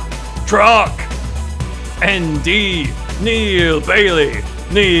Monster Truck, ND, Neil Bailey,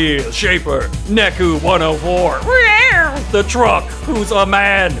 Neil Schaefer, Neku 104, the truck who's a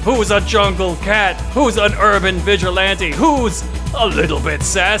man, who's a jungle cat, who's an urban vigilante, who's a little bit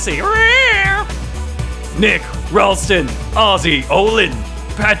sassy, Nick Ralston, Ozzy Olin,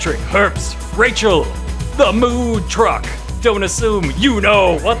 Patrick Herbst, Rachel, the Mood Truck. Don't assume you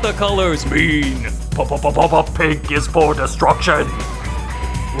know what the colors mean. Pink is for destruction.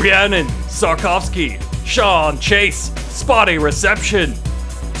 Rhiannon Sarkovsky, Sean Chase, Spotty Reception,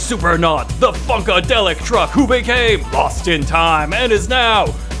 Supernaut, the Funkadelic truck who became lost in time and is now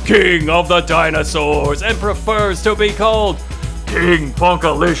king of the dinosaurs and prefers to be called King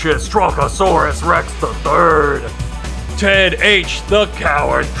Funkalicious Truckosaurus Rex III. Ted H., the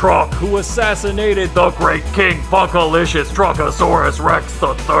coward truck who assassinated the great King Funkalicious Truckosaurus Rex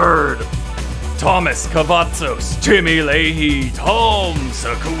III. Thomas Cavazzos, Timmy Leahy, Tom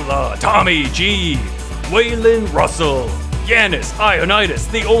Sakula, Tommy G., Waylon Russell, Yanis Ionitis,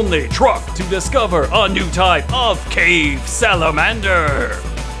 the only truck to discover a new type of cave salamander.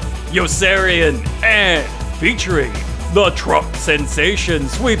 Yosarian, and featuring the truck sensation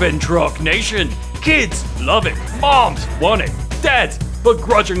sweeping truck nation. Kids love it, moms want it, dads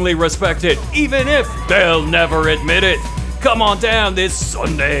begrudgingly respect it, even if they'll never admit it. Come on down this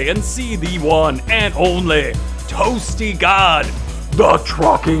Sunday and see the one and only Toasty God, the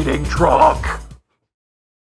truck-eating truck.